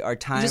enjoy our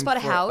time. You just bought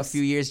a for house? A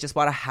few years, just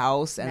bought a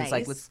house, and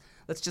Nice. it's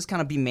let's just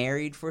kind of be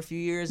married for a few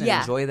years and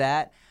Yeah. enjoy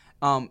that.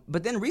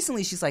 But then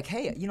recently, she's like,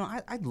 hey,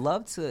 I'd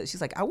love to.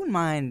 She's like, I wouldn't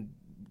mind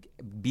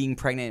being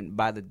pregnant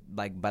by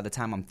the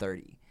time I'm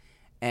 30.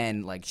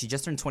 And she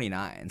just turned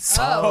 29.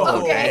 So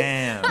Oh, okay.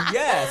 Damn.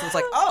 yeah, so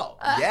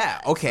it's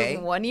yeah, okay.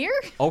 So 1 year?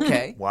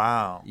 Okay.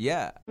 Wow.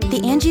 Yeah.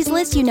 The Angie's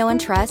List you know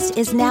and trust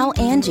is now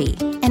Angie,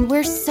 and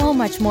we're so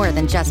much more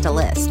than just a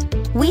list.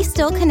 We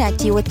still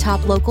connect you with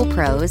top local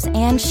pros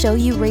and show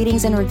you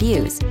ratings and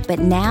reviews, but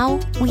now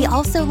we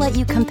also let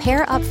you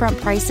compare upfront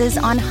prices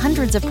on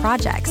hundreds of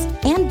projects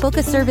and book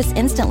a service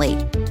instantly.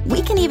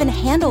 We can even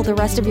handle the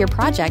rest of your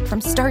project from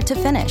start to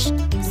finish.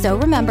 So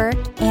remember,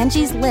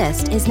 Angie's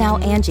List is now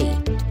Angie,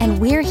 and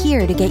we're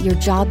here to get your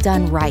job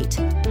done right.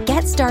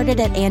 Get started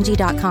at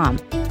Angie.com.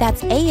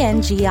 That's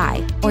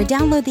ANGI, or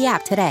download the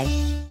app today.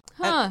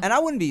 Huh. And I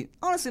wouldn't be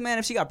honestly, man,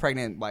 if she got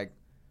pregnant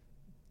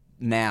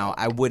now,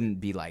 I wouldn't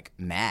be like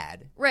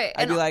mad. Right.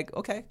 I'd be like,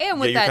 okay. And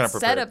with you're that kinda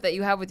prepared. setup that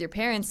you have with your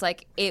parents,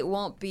 like it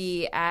won't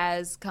be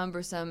as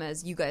cumbersome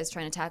as you guys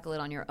trying to tackle it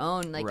on your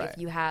own. Like Right. if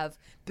you have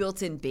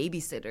built-in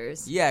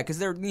babysitters. Yeah, because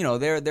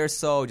they're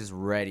so just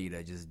ready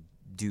to just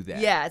do that.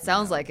 Yeah, it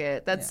sounds like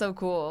it. That's so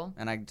cool.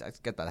 And I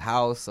get the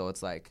house, so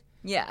it's like,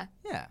 Yeah.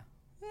 yeah,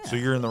 So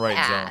you're in the right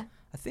Yeah. zone.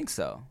 I think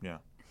so. Yeah.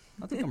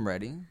 I think I'm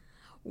ready.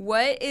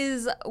 What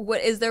is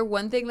there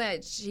one thing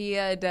that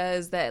Chia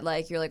does that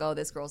like you're like, oh,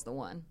 this girl's the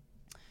one?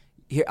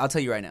 Here, I'll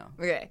tell you right now.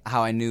 Okay.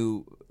 How I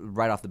knew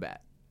right off the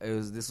bat.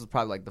 This was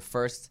probably like the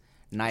first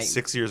night.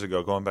 6 years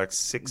ago, going back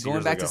 6 years ago.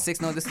 Going back to 6.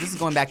 No, this is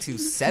going back to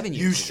 7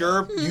 years.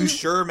 You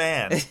sure,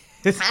 man.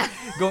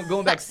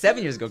 Going back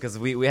 7 years ago because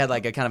we had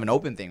like a kind of an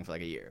open thing for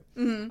like a year.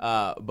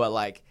 Mm-hmm. But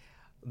like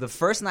the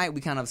first night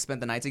we kind of spent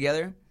the night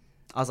together.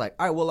 I was like,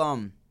 all right, well,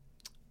 I'm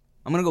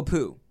gonna go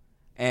poo,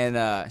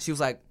 and she was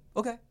like,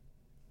 okay.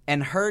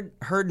 And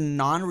her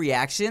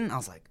non-reaction, I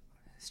was like,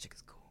 this chick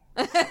is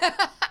cool.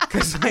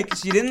 Because like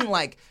she didn't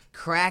like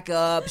crack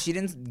up, she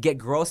didn't get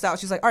grossed out.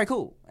 She was like, all right,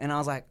 cool. And I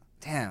was like,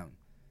 damn,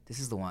 this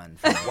is the one.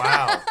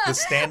 Wow, the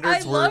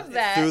standards I were love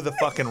that. through the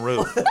fucking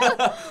roof.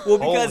 Well,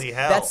 because Holy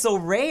hell. that's so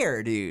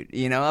rare, dude.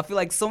 You know, I feel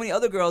like so many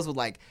other girls would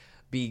like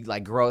be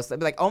like gross. They'd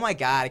be like, oh my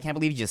God, I can't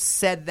believe you just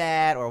said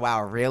that. Or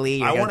wow, really?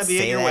 You're I gonna want to be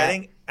at say your that?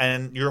 wedding,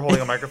 and you're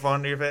holding a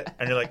microphone to your face,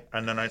 and you're like,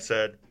 and then I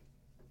said,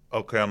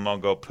 okay, I'm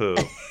gonna go poo.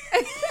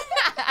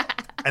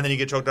 And then you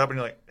get choked up, and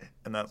you're like,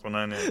 and that's when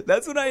I knew.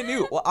 That's what I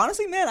knew. Well,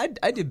 honestly, man,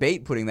 I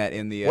debate putting that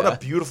in the. What a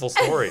beautiful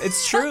story.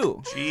 It's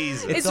true.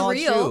 Jesus. It's all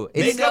real. true.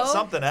 Make up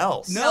something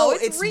else. No,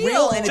 it's it's real.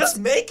 real, and Just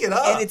make it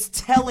up. and it's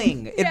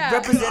telling. It Yeah.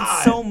 represents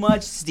God. so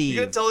much, Steve.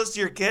 You're gonna tell this to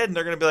your kid, and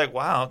they're gonna be like,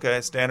 "Wow,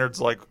 okay,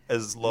 standards like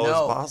as low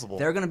no, as possible."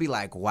 they're gonna be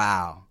like,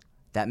 "Wow,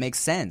 that makes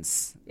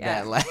sense."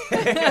 Yeah. That, like,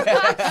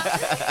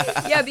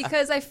 Yeah,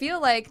 because I feel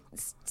like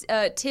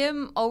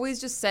Tim always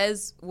just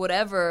says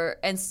whatever,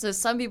 and so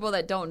some people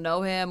that don't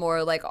know him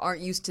or like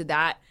aren't used to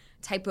that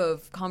type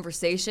of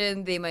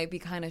conversation, they might be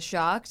kind of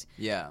shocked.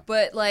 yeah.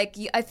 But like,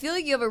 I feel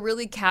like you have a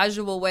really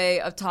casual way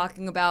of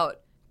talking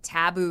about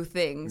taboo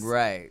things.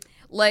 Right.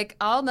 Like,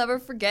 I'll never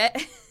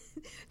forget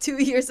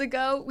 2 years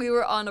ago, we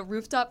were on a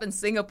rooftop in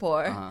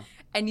Singapore,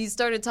 and you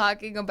started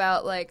talking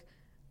about like,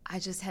 I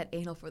just had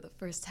anal for the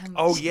first time.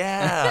 Oh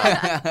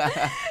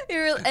yeah.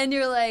 You're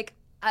like,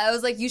 I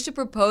was like, you should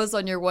propose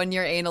on your 1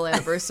 year anal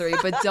anniversary,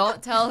 but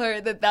don't tell her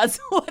that that's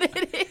what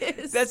it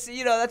is. That's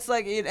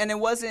like, and it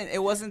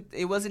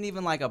wasn't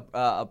even like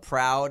a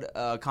proud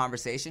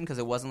conversation because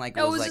it wasn't like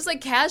No, it was just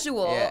like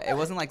casual. Yeah, it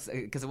wasn't like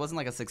because it wasn't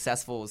like a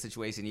successful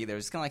situation either. It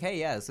was just kind of like, hey,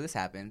 yeah, so this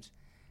happened.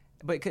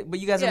 But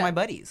you guys are Yeah. my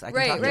buddies. I can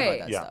Right, talk to you right.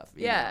 about that Yeah. stuff.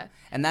 you Yeah. know?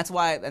 And that's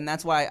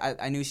why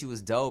I knew she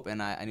was dope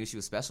and I knew she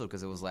was special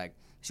because it was like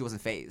she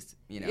wasn't phased.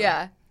 You know.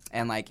 Yeah.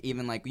 And like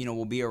even like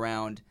we'll be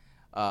around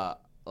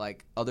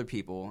like other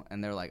people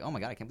and they're like, oh my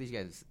God, I can't believe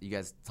you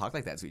guys talk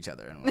like that to each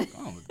other. And I'm like,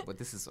 oh, but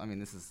this is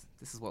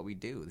what we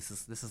do. This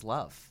is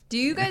love. Do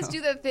you guys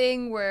do that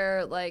thing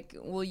where like,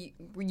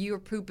 you're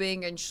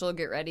pooping and she'll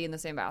get ready in the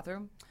same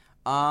bathroom?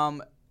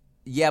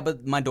 Yeah,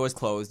 but my door's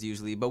closed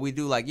usually. But we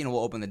do like we'll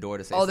open the door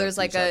to say. Oh, stuff there's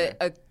to like each other.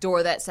 a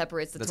door that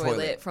separates the The toilet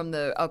toilet. from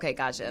the. Okay,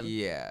 gotcha.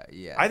 Yeah.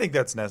 I think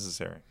that's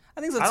necessary.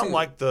 I think so I don't too.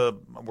 like the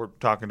we're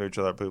talking to each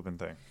other pooping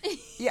thing.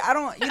 Yeah, I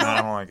don't. I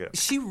don't like it.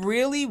 She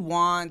really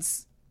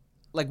wants,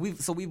 like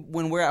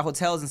when we're at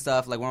hotels and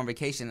stuff, like we're on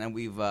vacation and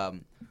we're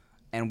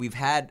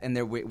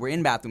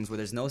in bathrooms where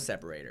there's no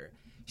separator.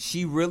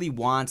 She really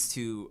wants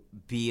to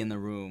be in the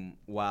room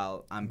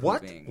while I'm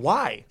What? pooping.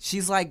 Why?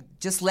 She's like,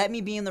 just let me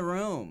be in the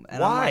room.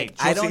 And Why? I'm like, She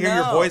I wants don't to hear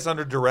know. your voice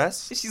under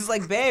duress. She's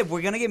like, babe,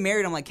 we're gonna get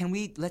married. I'm like, can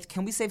we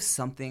save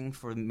something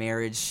for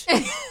marriage?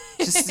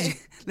 Just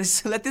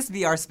let's let this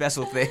be our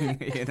special thing.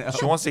 You know.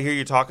 She wants to hear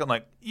you talking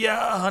like,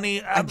 "Yeah,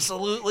 honey,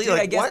 absolutely." Dude, I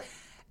like guess- what?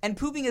 And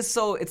pooping is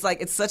so it's my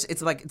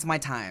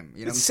time.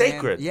 You know, It's what I'm saying?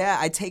 sacred. Yeah,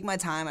 I take my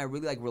time. I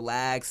really like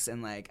relax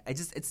and like I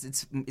just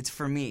it's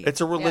for me. It's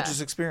a religious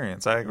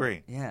experience. I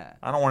agree. Yeah.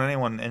 I don't want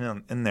anyone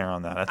in there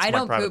on that. That's I my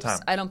don't private poop. time.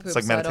 I don't poop. It's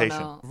like so meditation. I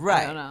don't know.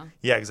 Right. I don't know.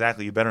 Yeah,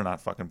 exactly. You better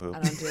not fucking poop. I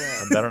don't do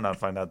it. I better not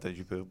find out that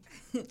you poop.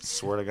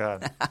 Swear to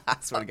God. I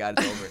swear to God,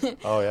 it's over.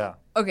 Oh yeah.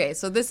 Okay,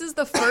 so this is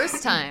the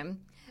first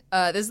time.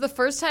 This is the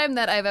first time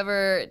that I've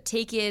ever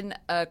taken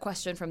a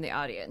question from the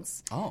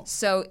audience. Oh.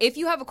 So if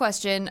you have a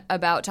question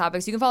about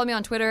topics, you can follow me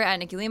on Twitter at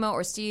Nikki Limo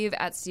or Steve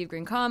at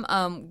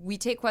SteveGreencom. We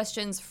take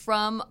questions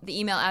from the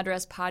email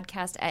address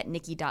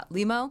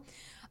podcast@nikki.limo.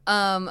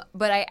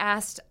 But I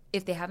asked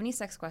if they have any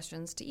sex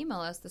questions to email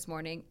us this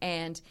morning.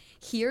 And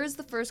here's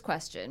the first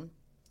question.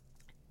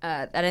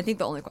 And I think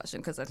the only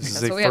question, because I think This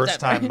is that's a what we have first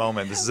time time for.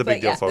 moment. This is a But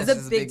big deal, yeah, folks. This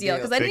is a big deal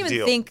because I Big didn't even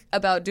deal. think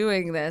about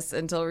doing this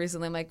until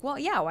recently. I'm like, well,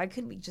 yeah, why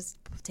couldn't we just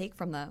take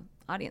from the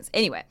audience?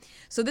 Anyway,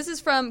 so this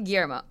is from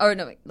Guillermo. Oh,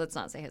 no, wait, let's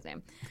not say his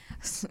name.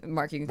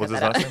 Mark, you can cut What's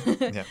his that last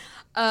out. name?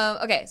 Yeah.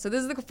 Okay, so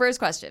this is the first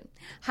question.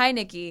 Hi,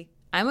 Nikki.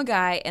 I'm a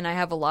guy and I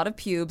have a lot of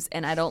pubes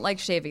and I don't like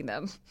shaving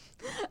them.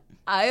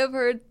 I have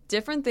heard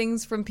different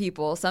things from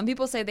people. Some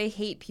people say they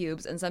hate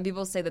pubes, and some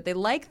people say that they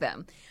like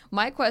them.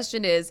 My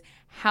question is,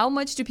 how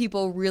much do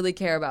people really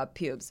care about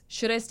pubes?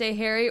 Should I stay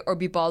hairy or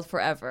be bald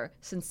forever?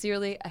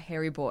 Sincerely, a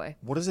hairy boy.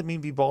 What does it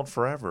mean be bald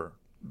forever?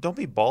 Don't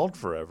be bald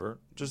forever.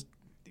 Just,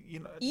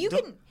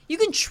 You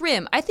can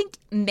trim. I think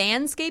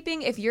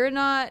manscaping, if you're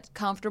not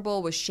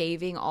comfortable with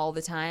shaving all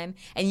the time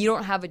and you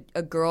don't have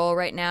a girl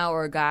right now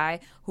or a guy,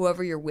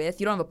 whoever you're with,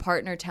 you don't have a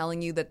partner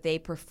telling you that they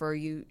prefer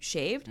you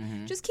shaved,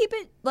 just keep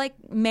it like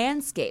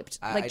manscaped,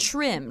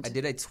 trimmed. I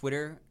did a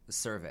Twitter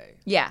survey.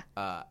 Yeah.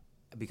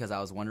 Because I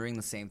was wondering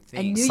the same thing.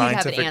 I knew you'd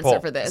have an answer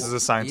for this. This is a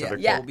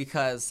scientific poll. poll.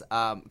 Because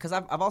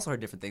I've also heard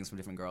different things from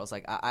different girls.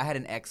 Like I had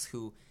an ex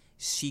who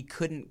she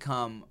couldn't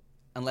come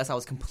unless I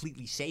was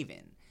completely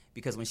shaven.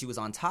 Because when she was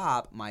on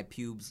top, my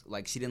pubes,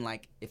 like, she didn't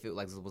like if it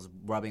like was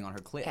rubbing on her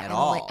clit at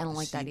all. I don't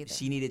like that either.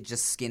 She needed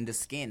just skin to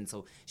skin,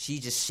 so she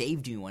just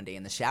shaved me one day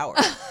in the shower.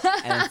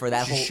 And for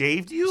that She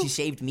shaved you? She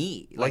shaved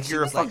me. Like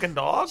you're a fucking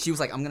dog? She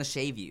was like, "I'm gonna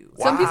shave you."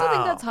 Some people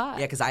think that's hot.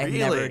 Yeah, because I had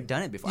never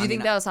done it before. Do you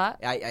think that was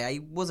hot? I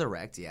was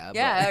erect, yeah.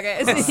 Yeah,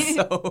 okay.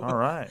 All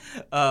right.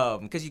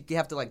 Because you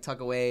have to like tuck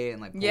away and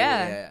like pull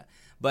Yeah.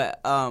 But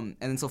and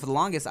then so for the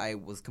longest I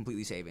was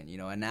completely shaven,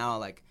 and now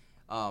like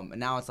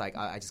now it's like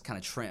I just kind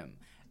of trim.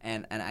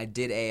 And I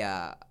did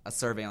a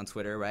survey on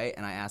Twitter, right?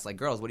 And I asked, like,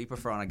 girls, what do you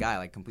prefer on a guy?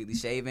 Like, completely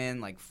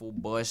shaven, like, full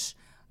bush,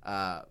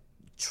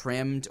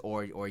 trimmed,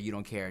 or you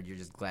don't care, you're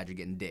just glad you're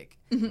getting dick.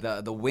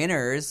 The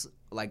winners,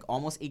 like,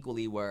 almost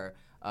equally were,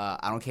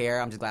 I don't care,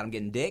 I'm just glad I'm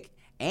getting dick,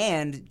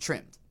 and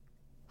trimmed.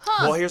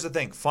 Huh. Well, here's the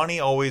thing. Funny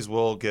always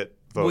will get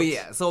votes. Well,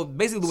 yeah. So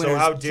basically the winners... So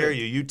how dare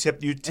you? You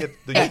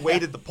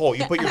weighted the poll.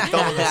 You put your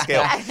thumb on the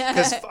scale.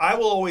 Because I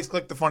will always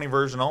click the funny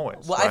version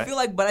always. Well, right? I feel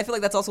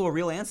like that's also a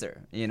real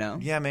answer,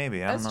 Yeah,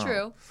 maybe. I don't know. That's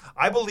true.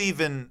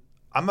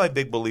 I'm a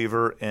big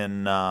believer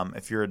in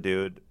if you're a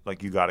dude,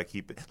 like, you got to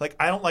keep it. Like,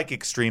 I don't like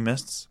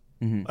extremists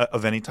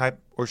of any type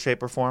or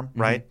shape or form,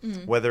 right?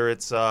 Whether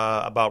it's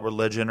about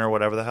religion or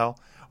whatever the hell,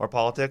 or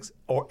politics,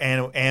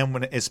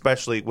 and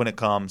especially when it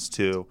comes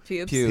to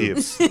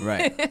pubes.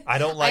 Right. I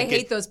don't like I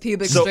hate those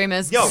pube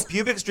extremists.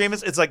 Pube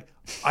extremists, it's like,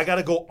 I got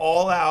to go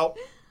all out,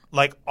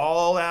 like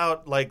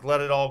let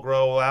it all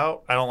grow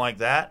out. I don't like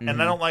that.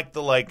 And I don't like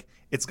the, like,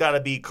 it's got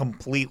to be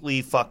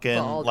completely fucking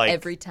bald like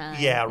every time.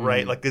 Yeah,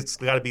 right. Like, it's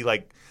got to be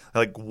like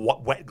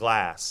wet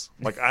glass.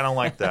 Like, I don't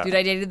like that. Dude,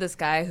 I dated this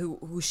guy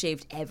who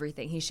shaved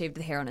everything. He shaved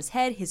the hair on his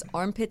head, his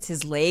armpits,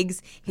 his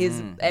legs,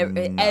 his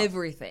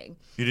everything.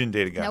 You didn't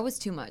date a guy. That was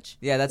too much.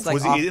 Yeah, that's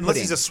like unless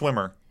he's a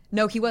swimmer.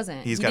 No, he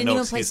wasn't. He's he got didn't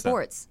no even play excuse then.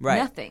 sports. Right.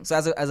 Nothing. So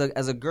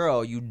as a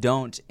girl, you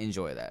don't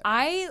enjoy that.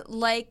 I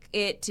like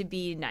it to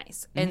be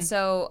nice. And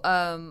so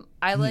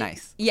I like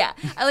Nice. Yeah.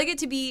 I like it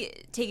to be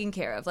taken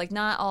care of. Like,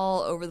 not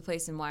all over the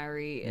place and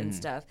wiry and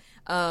stuff.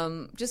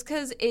 Just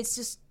because it's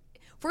just,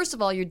 first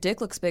of all, your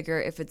dick looks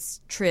bigger if it's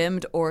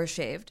trimmed or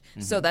shaved.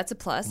 So that's a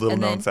plus. Little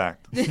known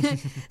fact.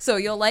 So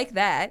you'll like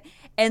that.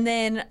 And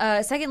then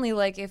secondly,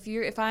 like,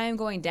 if I am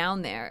going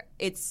down there,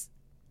 it's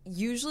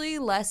usually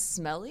less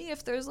smelly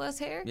if there's less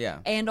hair. Yeah.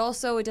 And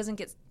also it doesn't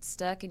get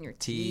stuck in your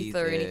teeth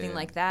or anything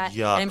like that.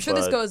 Yuck, and I'm sure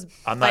this bud. goes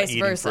I'm not vice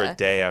eating versa. for a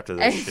day after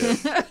this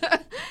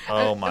shit.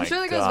 Oh my god. I'm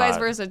sure that goes vice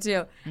versa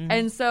too.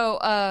 And so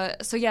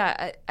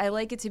yeah, I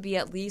like it to be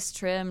at least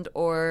trimmed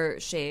or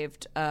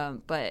shaved.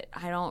 But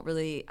I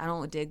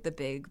don't dig the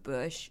big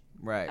bush.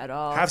 Right. At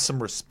all. Have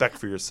some respect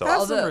for yourself.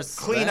 Have some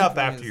respect Clean up for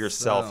after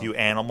yourself, you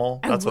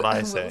animal. That's what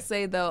I say. I will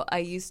say though,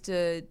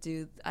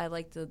 I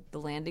like the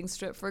landing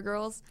strip for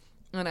girls.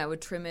 And I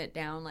would trim it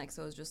down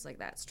so it was just like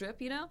that strip,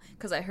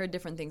 because I heard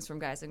different things from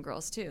guys and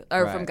girls too,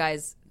 or from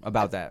guys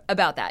about that.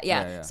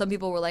 Yeah. Some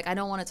people were like, I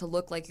don't want it to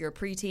look like you're a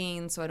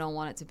preteen, so I don't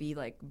want it to be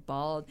like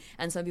bald.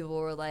 And some people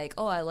were like,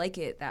 oh, I like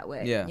it that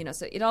way. Yeah.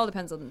 So it all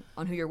depends on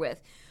who you're with.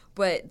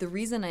 But the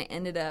reason I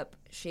ended up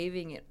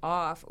shaving it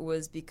off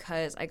was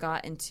because I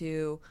got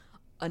into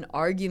an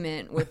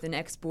argument with an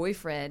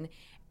ex-boyfriend.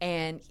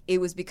 And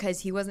it was because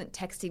he wasn't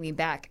texting me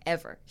back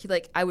ever.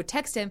 I would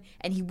text him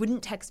and he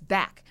wouldn't text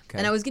back. Okay.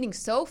 And I was getting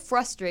so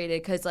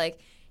frustrated because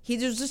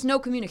there's just no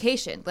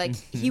communication.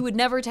 He would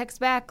never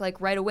text back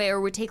right away, or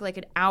would take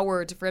an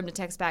hour for him to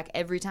text back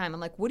every time. I'm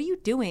like, what are you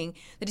doing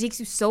that it takes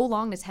you so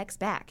long to text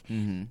back?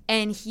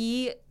 And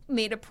he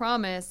made a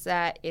promise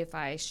that if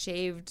I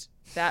shaved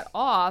that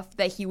off,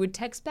 that he would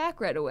text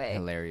back right away.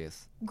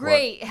 Hilarious.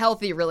 Great,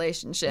 healthy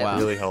relationship. Wow.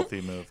 Really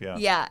healthy move, yeah.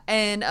 Yeah,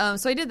 and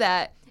so I did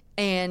that.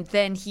 And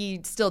then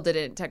he still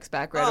didn't text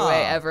back right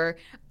away ever.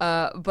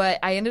 But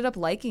I ended up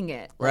liking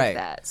it like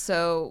that.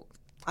 So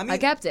I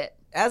kept it.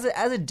 As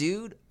a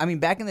dude,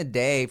 back in the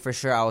day, for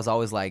sure, I was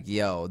always like,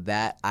 yo,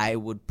 that I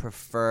would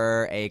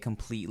prefer a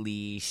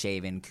completely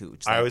shaven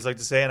cooch. I always like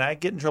to say, and I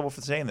get in trouble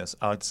for saying this,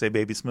 I like to say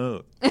baby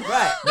smooth.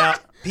 Right. Now,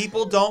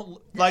 people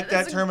don't like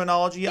that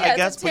terminology, I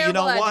guess, but you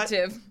know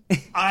adjective. What?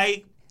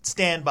 I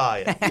stand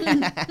by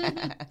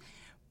it.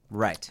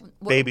 Right.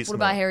 Baby smooth. What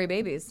about hairy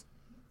babies?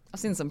 I've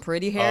seen some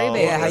pretty hairy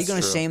babies. Yeah, how you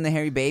gonna shame the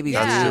hairy babies?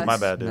 That's dude? true. My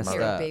bad, dude. Messed My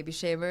You're up. a baby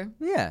shaver.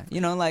 Yeah,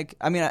 like,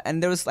 I mean,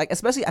 and there was like,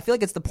 especially, I feel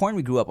like it's the porn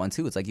we grew up on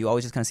too. It's like you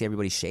always just kind of see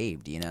everybody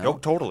shaved, Oh,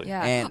 totally.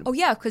 Yeah. And-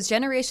 Because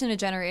generation to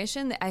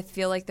generation, I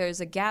feel like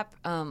there's a gap.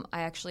 I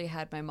actually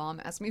had my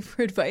mom ask me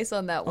for advice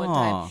on that one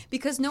time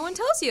because no one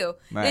tells you,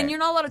 Right. and you're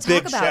not allowed to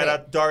Big talk about shout it.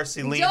 out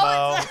Darcy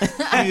Limo.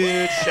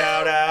 Huge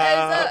shout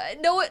out.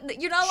 No,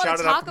 you're not allowed Shout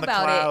to it out talk from the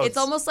about clouds. it. It's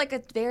almost like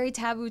a very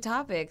taboo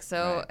topic.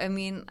 So, I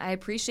mean, I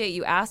appreciate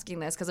you asking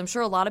this because I'm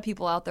sure a lot of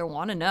people out there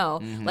want to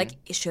know, like,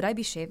 should I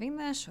be shaving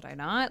this? Should I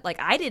not? Like,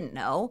 I didn't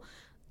know.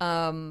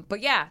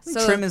 But yeah,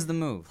 so trim is the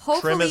move.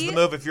 hopefully, Trim is the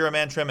move. If you're a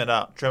man, trim it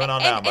up. Trim it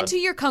on down, and bud. to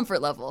your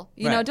comfort level.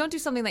 You know, Right. don't do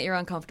something that you're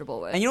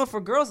uncomfortable with. And you know, for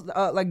girls,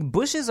 like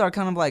bushes are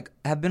kind of like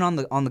have been on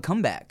the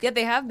comeback. Yeah,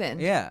 they have been.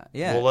 Yeah.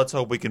 Well, let's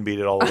hope we can beat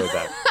it all the way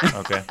back.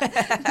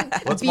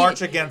 Okay. Let's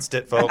march against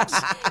it, folks.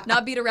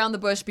 Not beat around the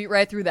bush, beat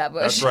right through that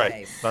bush. That's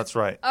right. That's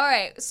right. All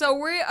right, so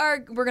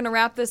we're gonna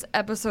wrap this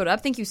episode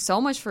up. Thank you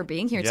so much for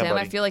being here, Yeah, Tim.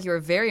 buddy. I feel like you were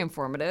very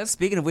informative.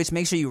 Speaking of which,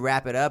 make sure you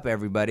wrap it up,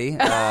 everybody.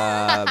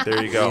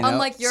 There you go.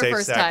 Unlike your Safe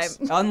first sex.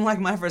 time. Unlike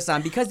my first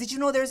time, because did you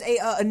know there's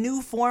a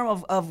new form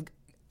of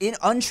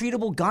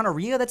untreatable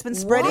gonorrhea that's been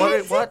spreading?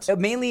 What?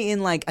 Mainly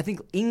in like I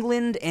think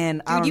England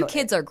and I Dude, don't you know.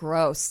 kids are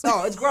gross.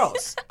 Oh, it's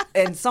gross.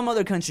 And some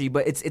other country,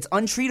 but it's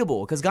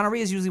untreatable because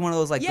gonorrhea is usually one of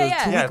those like Yeah, those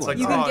yeah. 2 Yeah, week it's like, ones.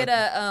 You can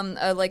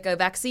Oh, get a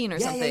vaccine or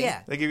yeah, something.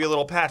 yeah. They give you a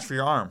little patch for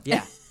your arm.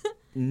 Yeah.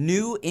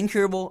 New,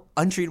 incurable,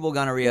 untreatable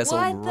gonorrhea. So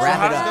What the wrap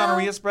How it does up.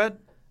 gonorrhea spread?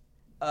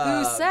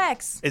 Through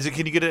sex.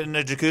 Can you get it in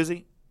a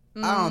jacuzzi?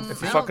 I don't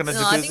If you know. fuck in a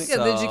No, I think jacuzzi?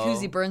 the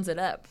jacuzzi burns it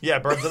up. Yeah,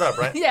 it burns it up,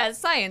 right? Yeah, it's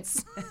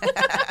science.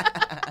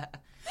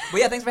 But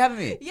yeah, thanks for having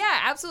me. Yeah,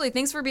 absolutely.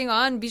 Thanks for being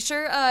on. Be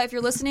sure, if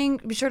you're listening,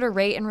 be sure to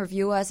rate and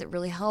review us. It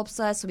really helps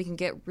us so we can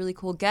get really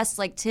cool guests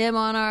like Tim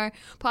on our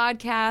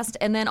podcast.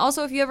 And then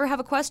also, if you ever have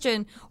a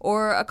question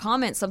or a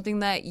comment, something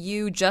that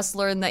you just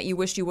learned that you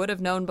wish you would have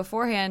known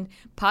beforehand,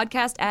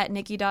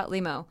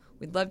 podcast@nikki.limo.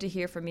 We'd love to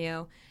hear from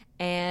you.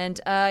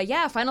 And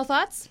yeah, final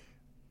thoughts?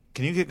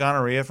 Can you get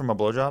gonorrhea from a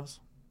blowjobs?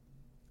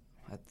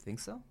 I think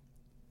so.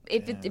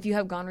 If you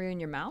have gonorrhea in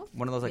your mouth?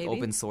 One of those like maybe?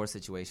 open source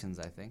situations,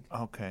 I think.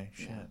 Okay,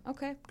 shit.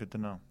 Okay, Good to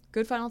know.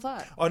 good final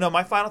thought. Oh no,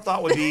 my final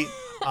thought would be,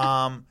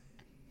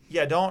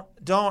 yeah, don't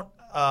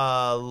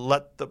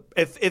let the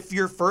if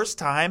your first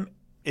time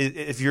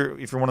if you're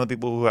one of the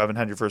people who haven't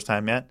had your first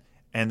time yet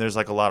and there's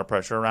like a lot of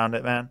pressure around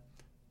it, man,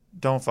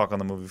 don't fuck on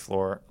the movie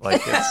floor.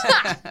 Like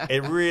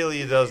it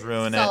really does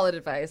ruin it. Solid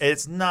advice.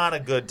 It's not a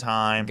good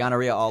time.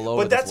 Gonorrhea all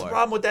over But the that's floor. the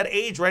problem with that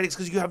age, right? It's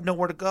because you have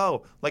nowhere to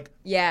go. Like,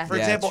 Yeah. for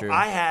Yeah, example, true.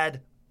 I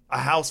had a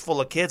house full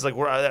of kids. Like,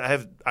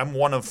 I'm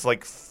one of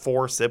like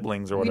 4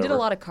 siblings or We whatever. did a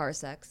lot of car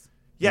sex.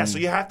 Yeah, so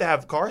you have to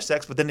have car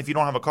sex, but then if you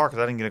don't have a car,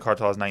 because I didn't get a car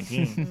till I was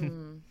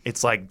 19,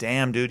 it's like,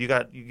 damn, dude, you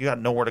got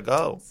nowhere to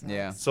go.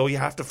 Yeah. So you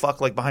have to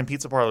fuck like behind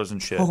pizza parlors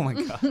and shit. Oh my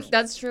gosh.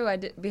 That's true. I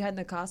did behind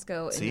the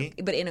Costco, See?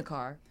 but in a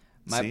car.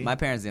 See? My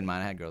parents didn't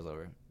mind. I had girls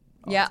over.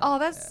 Yeah. Oh,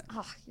 that's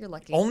you're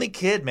lucky. Only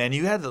kid, man.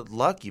 You had the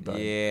lucky,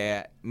 buddy.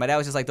 Yeah. My dad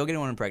was just like, don't get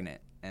anyone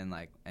pregnant, and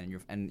wear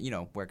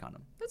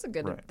condom. That's a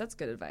good. Right. That's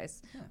good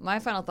advice. My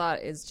final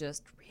thought is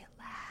just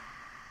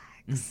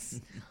relax.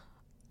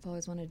 I've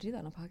always wanted to do that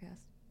on a podcast.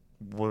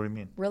 What do you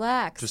mean?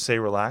 Relax. Just say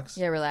relax?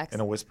 Yeah, relax. In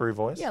a whispery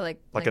voice? Yeah,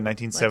 like a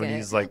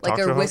 1970s like talk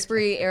a show host?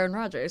 whispery Aaron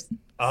Rodgers.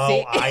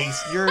 Oh,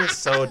 See? you're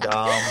so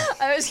dumb.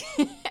 I was,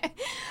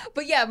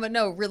 but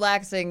no,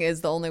 relaxing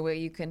is the only way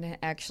you can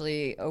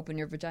actually open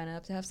your vagina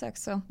up to have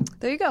sex. So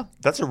there you go.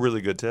 That's a really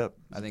good tip.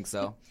 I think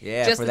so.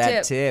 Yeah, Just for the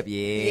that tip. tip.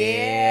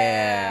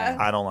 Yeah.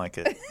 I don't like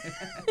it.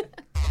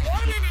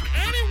 Why didn't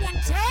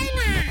anyone tell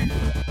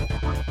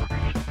me?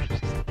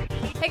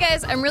 Hey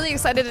guys, I'm really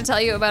excited to tell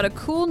you about a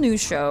cool new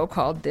show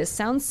called This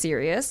Sounds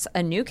Serious,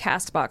 a new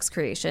Castbox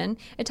creation.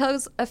 It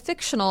tells a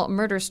fictional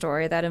murder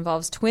story that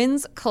involves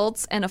twins,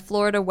 cults, and a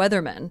Florida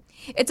weatherman.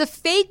 It's a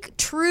fake,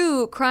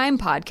 true crime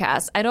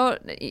podcast. I don't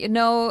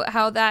know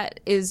how that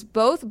is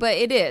both, but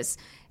it is.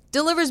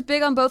 Delivers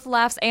big on both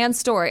laughs and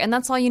story, and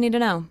that's all you need to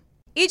know.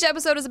 Each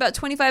episode is about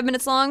 25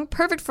 minutes long,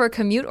 perfect for a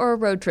commute or a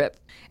road trip.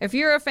 If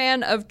you're a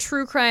fan of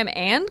true crime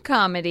and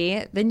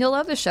comedy, then you'll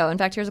love the show. In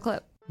fact, here's a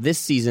clip. This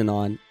season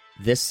on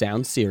This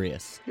Sounds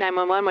Serious.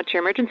 911, what's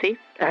your emergency?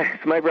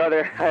 It's my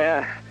brother.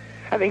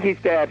 I think he's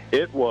dead.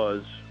 It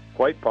was,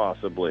 quite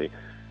possibly,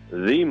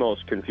 the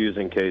most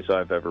confusing case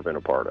I've ever been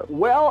a part of.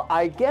 Well,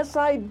 I guess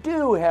I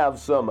do have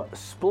some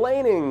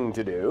splaining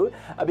to do,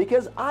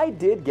 because I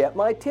did get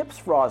my tips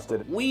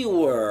frosted. We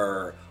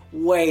were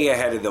way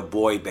ahead of the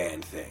boy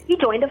band thing. He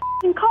joined a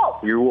f***ing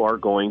cult. You are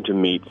going to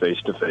meet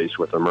face-to-face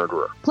with a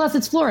murderer. Plus,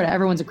 it's Florida.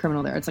 Everyone's a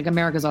criminal there. It's like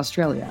America's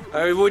Australia.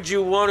 Would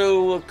you want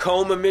to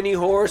comb a mini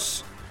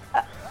horse?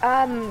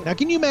 Now,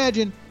 can you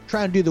imagine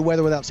trying to do the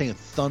weather without saying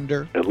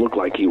thunder? It looked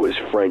like he was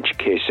French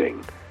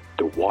kissing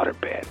the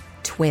waterbed.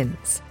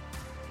 Twins.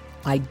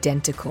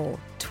 Identical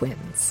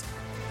twins.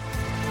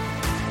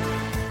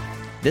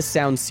 This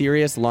Sounds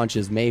Serious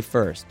launches May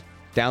 1st.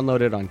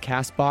 Download it on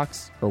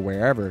CastBox or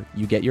wherever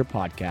you get your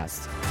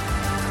podcasts.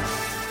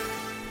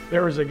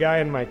 There was a guy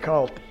in my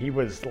cult. He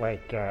was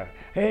like,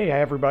 hey,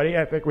 everybody,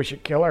 I think we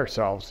should kill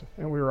ourselves.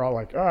 And we were all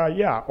like,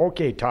 yeah,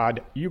 okay,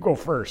 Todd, you go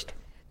first.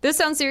 This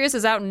Sounds Serious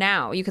is out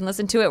now. You can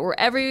listen to it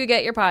wherever you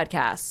get your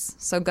podcasts.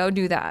 So go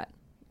do that.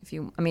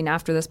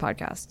 After this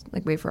podcast,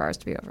 wait for ours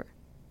to be over.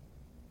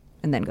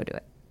 And then go do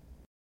it.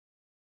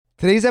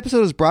 Today's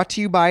episode is brought to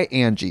you by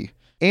Angie.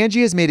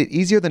 Angie has made it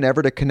easier than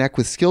ever to connect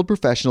with skilled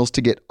professionals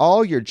to get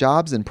all your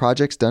jobs and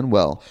projects done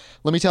well.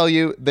 Let me tell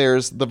you,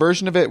 there's the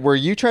version of it where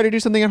you try to do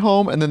something at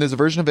home, and then there's a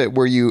version of it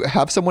where you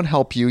have someone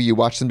help you, you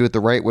watch them do it the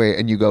right way,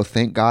 and you go,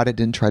 thank God I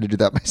didn't try to do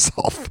that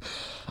myself.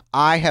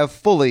 I have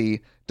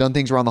fully done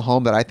things around the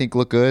home that I think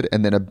look good,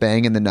 and then a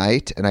bang in the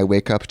night, and I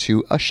wake up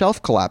to a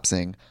shelf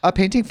collapsing, a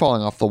painting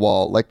falling off the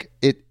wall.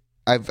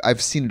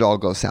 I've seen it all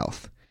go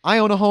south. I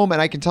own a home, and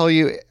I can tell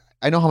you,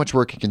 I know how much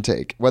work it can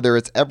take. Whether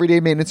it's everyday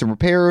maintenance and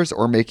repairs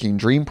or making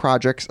dream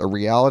projects a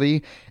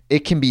reality, it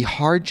can be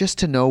hard just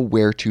to know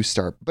where to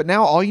start. But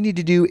now all you need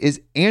to do is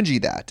Angie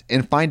that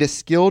and find a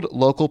skilled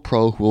local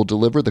pro who will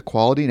deliver the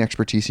quality and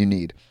expertise you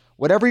need.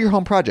 Whatever your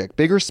home project,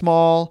 big or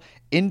small,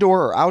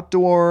 indoor or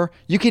outdoor,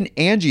 you can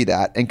Angie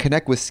that and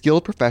connect with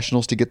skilled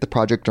professionals to get the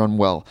project done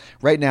well.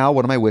 Right now,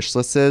 one of my wish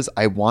lists is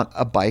I want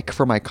a bike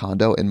for my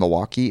condo in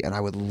Milwaukee, and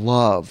I would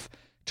love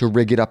to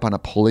rig it up on a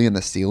pulley in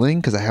the ceiling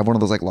because I have one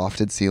of those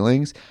lofted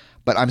ceilings,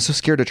 but I'm so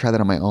scared to try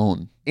that on my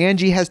own.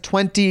 Angie has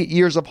 20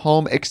 years of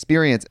home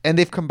experience, and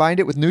they've combined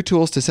it with new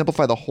tools to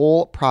simplify the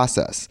whole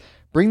process.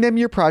 Bring them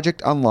your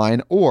project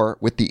online or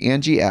with the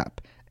Angie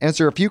app.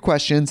 Answer a few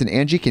questions and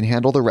Angie can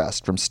handle the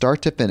rest from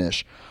start to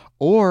finish,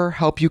 or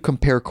help you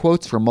compare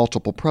quotes from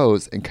multiple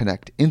pros and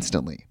connect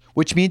instantly,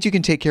 which means you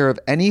can take care of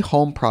any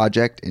home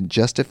project in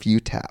just a few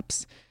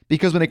taps.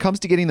 Because when it comes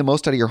to getting the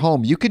most out of your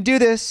home, you can do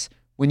this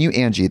when you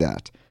Angie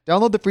that.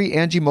 Download the free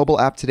Angie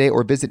mobile app today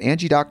or visit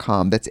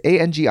Angie.com. That's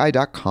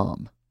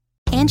ANGI.com.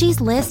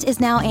 Angie's List is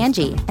now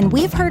Angie, and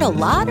we've heard a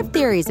lot of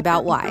theories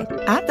about why.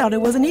 I thought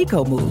it was an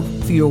eco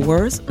move. Fewer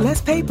words,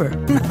 less paper.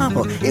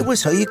 No, it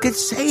was so you could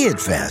say it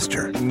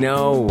faster.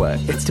 No,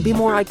 it's to be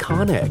more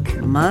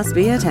iconic. Must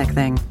be a tech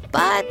thing.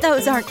 But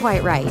those aren't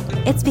quite right.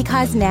 It's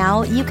because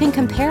now you can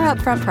compare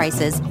upfront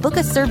prices, book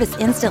a service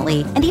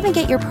instantly, and even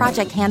get your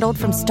project handled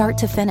from start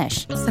to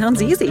finish.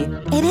 Sounds easy.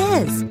 It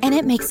is, and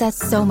it makes us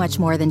so much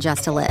more than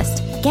just a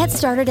list. Get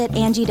started at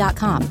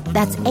Angie.com.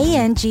 That's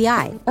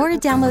ANGI, or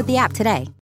download the app today.